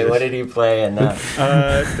 Wait, what did he play in that?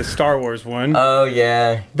 The Star Wars one. Oh,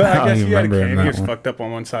 yeah. But I guess don't he had a remember cane. that He was one. fucked up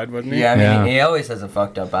on one side, wasn't he? Yeah, I mean, Yeah. he always has a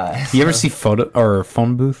fucked up eye. You ever see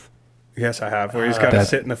phone booth? Yes, I have. Where he's got to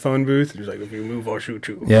sit in the phone booth. He's like, if you move, I'll shoot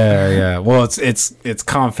you. Yeah. Well, it's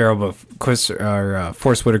Colin Farrell, but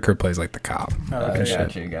Forrest Whitaker plays like the cop. Oh,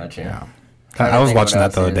 okay. Gotcha. Yeah. Trying to I was think watching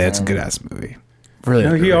what that the else other he day. was It's a in. good ass movie. Really. No,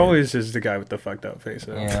 he really. always is the guy with the fucked up face.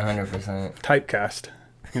 Though. Yeah, 100%. Typecast,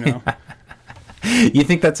 you know? You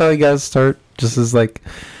think that's how he got to start? Just as like,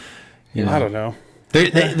 you know. I don't know.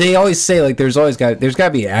 They always say like there's got to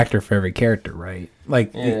be an actor for every character, right?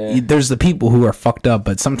 Like there's the people who are fucked up,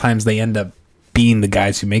 but sometimes they end up being the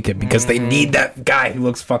guys who make it because they need that guy who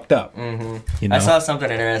looks fucked up. Mm-hmm. You know? I saw something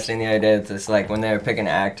interesting the other day. It's just like when they were picking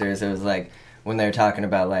actors, it was like when they were talking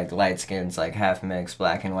about like light skins, like half mixed,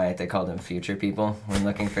 black and white, they called them future people when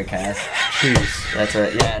looking for cast. Jeez. That's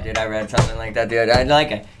what, yeah, dude, I read something like that, dude. I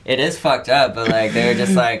like it. It is fucked up, but like they were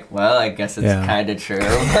just like, well, I guess it's kind of true.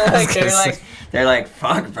 Like they're like,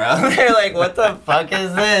 fuck, bro. They're like, what the fuck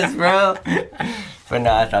is this, bro? But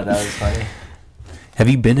no, I thought that was funny. Have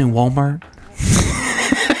you been in Walmart?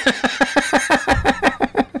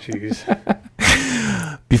 Jeez.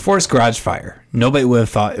 Before his garage fire, nobody would have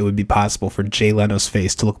thought it would be possible for Jay Leno's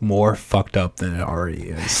face to look more fucked up than it already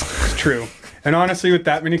is. It's true. And honestly, with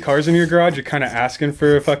that many cars in your garage, you're kind of asking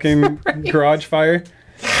for a fucking garage fire.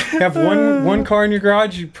 You have one car in your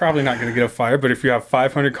garage, you're probably not going to get a fire. But if you have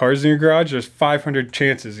 500 cars in your garage, there's 500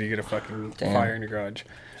 chances you get a fucking fire in your garage.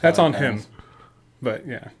 That's on him. But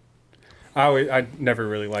yeah, I never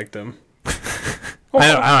really liked him. I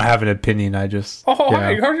don't have an opinion. I just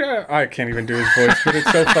I can't even do his voice, but it's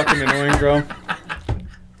so fucking annoying, bro.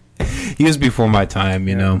 He was before my time,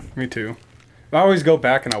 you know. Me too. I always go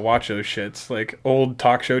back and I watch those shits, like old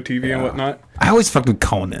talk show TV and whatnot. I always fucked with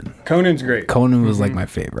Conan. Conan's great. Conan was like my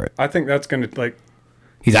favorite. I think that's gonna like.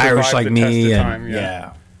 He's Irish survive like the test me, of and time,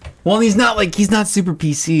 yeah. Well, he's not super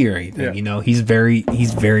PC or anything. Yeah. You know, he's very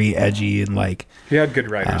edgy and like. He had good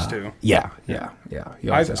writers too. Yeah. He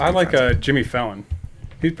always has I good like friends. Jimmy Fallon.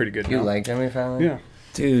 He's pretty good. You now. like Jimmy Fallon? Yeah.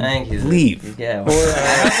 Dude, I think he's leave. Yeah. I don't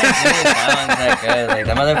think Jimmy Fallon's that good. Like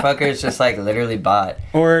the motherfucker is just like literally bought.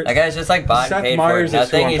 Or That guy's just like bought Seth and paid Meyers for it.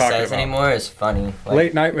 is who Nothing I'm he talking says about. anymore is funny. Like,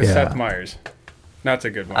 Late Night with Yeah. Seth Meyers. That's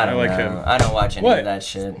a good one. I I don't like know. him. I don't watch any What? of that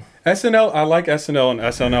shit. SNL. I like SNL and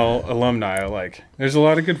SNL alumni. I like. There's a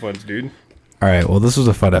lot of good ones, dude. All right. Well, this was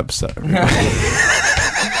a fun episode.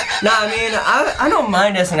 No, I mean, I don't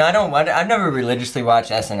mind SNL. I've never religiously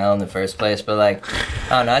watched SNL in the first place, but like,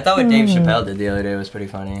 I don't know. I thought what Dave Chappelle did the other day was pretty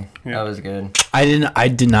funny. Yeah. That was good. I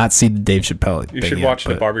did not see the Dave Chappelle. You thing should yet, watch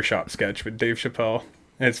the but- barbershop sketch with Dave Chappelle.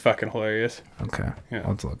 It's fucking hilarious. Okay. Yeah. I'll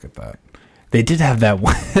have to look at that. They did have that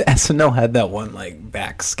one. SNL had that one like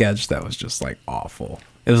back sketch that was just like awful.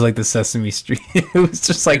 It was like the Sesame Street. It was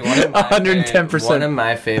just like 110%. One of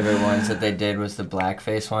my favorite ones that they did was the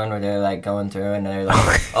blackface one, where they're like going through and they're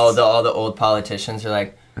like, all the old politicians are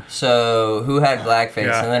like, so who had blackface?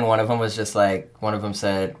 Yeah. And then one of them was just like, one of them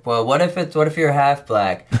said, well, what if you're half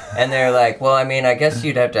black? And they're like, well, I mean, I guess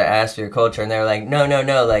you'd have to ask for your culture. And they're like, no,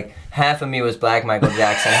 like half of me was black Michael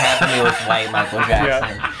Jackson, half of me was white Michael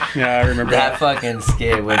Jackson. Yeah, I remember That fucking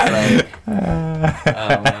skit was like,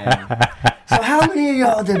 oh man. So how many of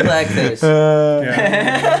y'all did blackface?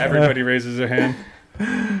 Yeah. Everybody raises their hand.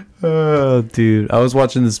 Oh, dude! I was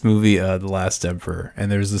watching this movie, The Last Emperor,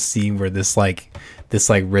 and there's a scene where this guy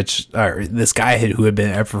who had been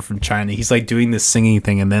emperor from China, he's like doing this singing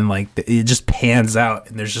thing, and then like it just pans out,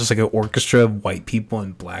 and there's just like an orchestra of white people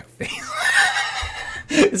in blackface.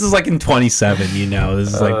 This is like in 27, you know.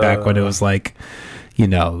 This is like back when it was like, you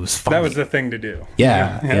know, it was funny. That was the thing to do.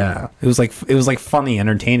 Yeah. It was like funny,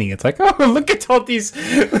 entertaining. It's like, oh, look at all these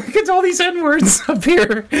N-words up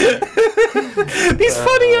here. These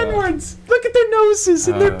funny N-words. Look at their noses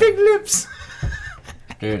and their big lips.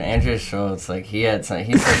 Dude, Andrew Schultz, like, he said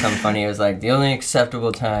something funny. It was like, the only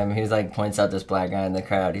acceptable time, he was like, points out this black guy in the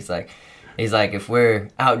crowd. He's like, if we're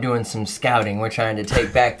out doing some scouting, we're trying to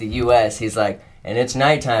take back the U.S., he's like, and it's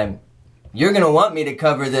nighttime, you're going to want me to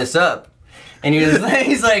cover this up. And he's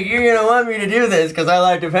like, you're going to want me to do this because I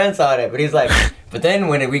like defense on it. But he's like, but then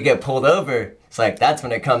when we get pulled over, it's like, that's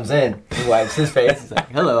when it comes in. He wipes his face. He's like,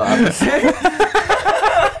 hello, officer.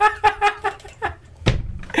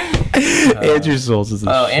 Andrew Schultz is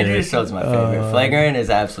the shit. Andrew Schultz is my favorite. Flagrant is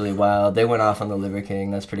absolutely wild. They went off on the Liver King.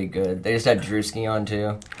 That's pretty good. They just had Drewski on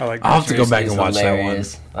too. I like. I'll have to go back and watch that one.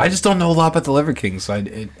 I just don't know a lot about the Liver King, so I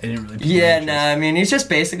didn't really. I mean, he's just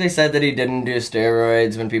basically said that he didn't do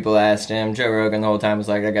steroids when people asked him. Joe Rogan the whole time was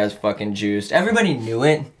like, that guy's fucking juiced. Everybody knew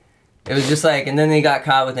it. It was just like, and then he got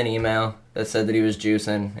caught with an email that said that he was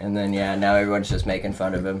juicing, and then now everyone's just making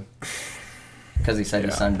fun of him. Because he said he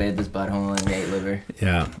sunbathed his butthole and ate liver.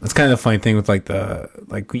 Yeah, that's kind of the funny thing with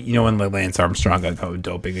when Lance Armstrong got caught with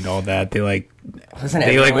doping and all that, they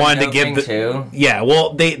wanted to give the too? Yeah,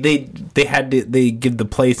 well they give the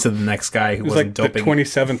place to the next guy who wasn't doping. The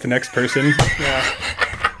 27th next person. Yeah.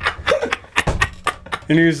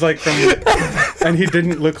 And he was like and he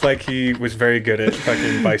didn't look like he was very good at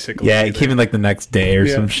fucking bicycling. Yeah, he came in like the next day or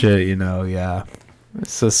some shit, yeah.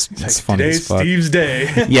 It's funny today's as fuck. Steve's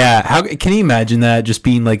day. Yeah, how can you imagine that? Just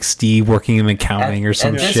being like Steve working in accounting or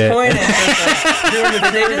some shit. At this point, it's just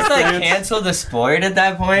like, they just like cancel the sport at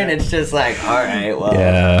that point. It's just like, all right, well,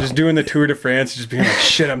 just doing the Tour de France, just being like,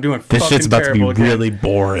 shit, I'm doing this fucking shit's about to be again. really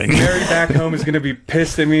boring. Mary back home is gonna be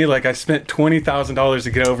pissed at me. Like I spent $20,000 to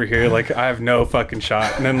get over here. Like I have no fucking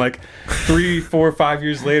shot. And then like 3, 4, 5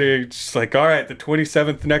 years later, it's just like, all right, the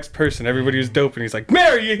 27th next person, everybody was doping. He's like,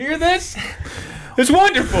 Mary, you hear this? It's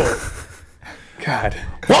wonderful. God.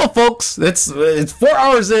 Well, folks, it's 4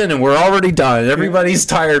 hours in and we're already done. Everybody's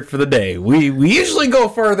tired for the day. We usually go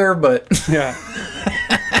further, but yeah.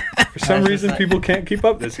 For some reason, people can't keep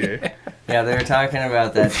up this year. Yeah, they were talking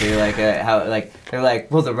about that too, like how like they're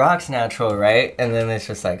like, well, The Rock's natural, right? And then it's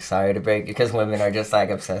just like, sorry to break, because women are just like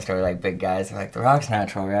obsessed over like big guys. They're like, The Rock's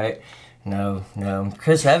natural, right? No.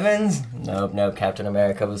 Chris Evans? Nope. Captain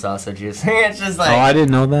America was also juicing. It's just like... Oh, I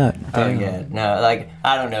didn't know that. Oh, yeah. No, like,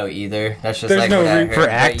 I don't know either. That's just there's like no what I heard. For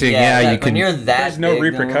acting, like, you can... When you're that there's no big,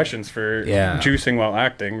 repercussions for juicing while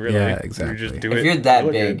acting, really. Yeah, exactly. You just do if you're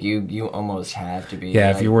that big, you almost have to be. Yeah,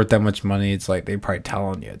 like, if you're worth that much money, it's like they probably tell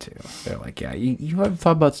on you, too. They're like, yeah, you ever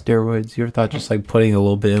thought about steroids? You ever thought just like putting a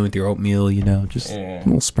little bit in with your oatmeal, just a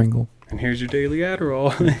little sprinkle? And here's your daily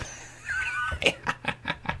Adderall.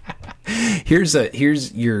 Here's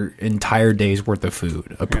your entire day's worth of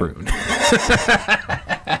food, a prune.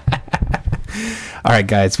 All right,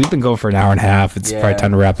 guys, we've been going for an hour and a half. It's probably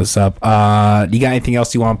time to wrap this up. You got anything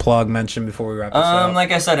else you want to plug, mention before we wrap this up?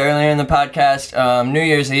 Like I said earlier in the podcast, New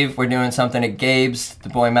Year's Eve, we're doing something at Gabe's. The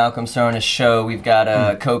boy Malcolm's throwing a show. We've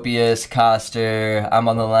got Copious, Coster. I'm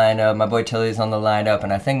on the lineup. My boy Tilly's on the lineup.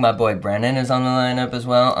 And I think my boy Brennan is on the lineup as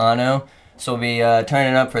well, Ano. So we'll be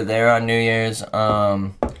turning up for there on New Year's.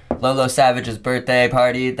 Lolo Savage's birthday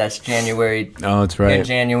party. That's January. Oh, that's right.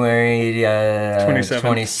 January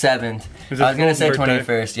 27th. I was going to say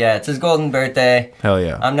 21st. Yeah, it's his golden birthday. Hell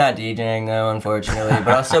yeah. I'm not DJing, though, unfortunately. But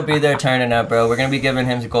I'll still be there turning up, bro. We're going to be giving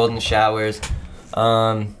him golden showers.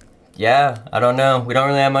 Yeah, I don't know. We don't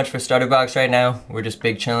really have much for Starter Box right now. We're just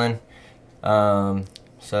big chilling. So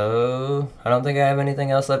I don't think I have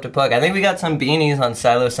anything else left to plug. I think we got some beanies on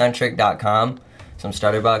silocentric.com. Some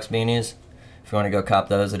Starter Box beanies. If you want to go cop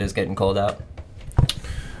those, it is getting cold out.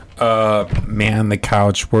 Man, the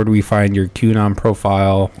couch. Where do we find your QAnon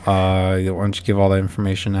profile? Why don't you give all that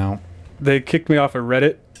information out? They kicked me off of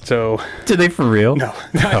Reddit, so... Did they for real? No,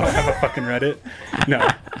 I don't have a fucking Reddit. No.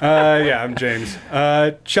 Yeah, I'm James.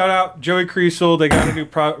 Shout out Joey Creasel. They got a new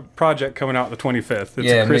project coming out the 25th.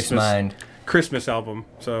 It's a Christmas album.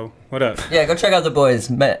 So, what up? Yeah, go check out the boys.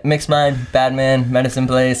 Mixed Mind, Badman, Medicine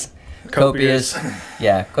Place, Copious.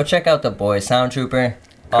 Yeah, go check out the boys. Sound Trooper.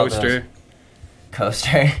 Coaster.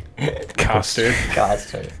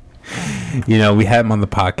 We had him on the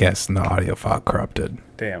podcast and the audio file corrupted.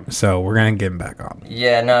 Damn. So we're going to get him back on.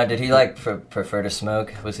 Yeah, no, did he prefer to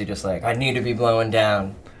smoke? Was he just like, I need to be blowing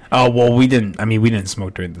down? Oh, well, we didn't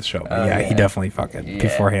smoke during the show. But he definitely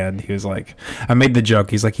beforehand. He was like, I made the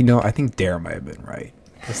joke. He's like, I think Dare might have been right.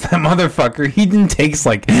 Because that motherfucker, he takes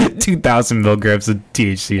like 2,000 milligrams of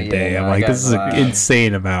THC a day. I'm like, this is an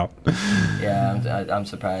insane amount. Yeah, I'm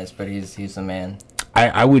surprised, but he's the man.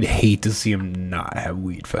 I would hate to see him not have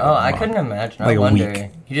weed for I couldn't imagine. I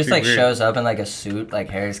wonder. He just like shows up in like a suit, like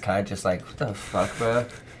hair's cut, just like, what the fuck, bro?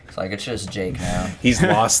 It's like, it's just Jake now. He's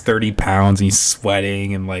lost 30 pounds and he's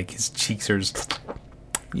sweating and like his cheeks are just...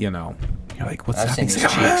 you know, you're like, what's I've seen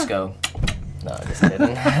happening? his cheeks go. No, just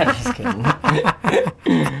kidding. Just kidding.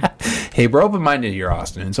 Hey, we're open-minded here,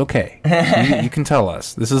 Austin. It's okay. You can tell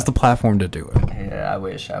us. This is the platform to do it. Yeah, I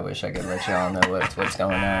wish I could let y'all know what's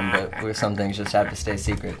going on, but some things just have to stay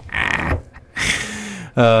secret.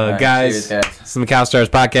 Right, guys, this is the McAllister's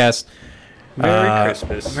podcast. Merry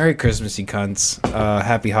Christmas. Merry Christmas, you cunts.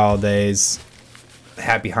 Happy holidays.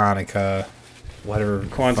 Happy Hanukkah. Whatever.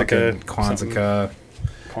 Kwanzaa. Kwanzaa.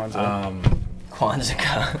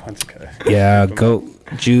 Kwanzaa. Yeah, go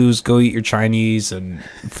Jews, go eat your Chinese and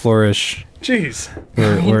flourish. Jeez.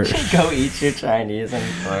 We're Go eat your Chinese and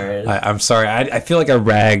flourish. I'm sorry. I feel like I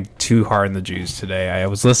ragged too hard on the Jews today. I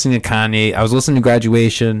was listening to Kanye. I was listening to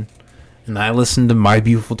Graduation, and I listened to My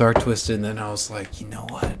Beautiful Dark Twisted, and then I was like, you know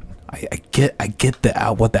what? I get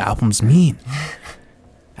what the albums mean.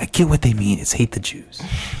 I get what they mean. It's hate the Jews.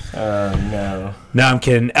 Oh, no. No, I'm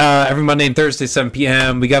kidding. Every Monday and Thursday, 7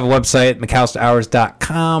 p.m. We have a website,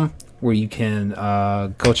 McAllisterHours.com, where you can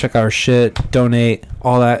go check our shit, donate,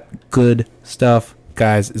 all that good stuff.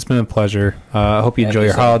 Guys, it's been a pleasure. I hope you enjoy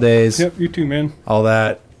your holidays. Yep, you too, man. All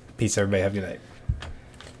that. Peace, everybody. Have a good night.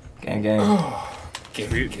 Gang, gang.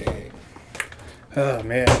 Gang. Oh,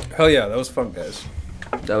 man. Hell yeah, that was fun, guys.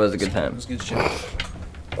 That was a good time. It was good shit.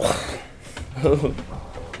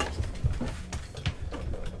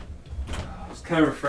 It's kind of refreshing.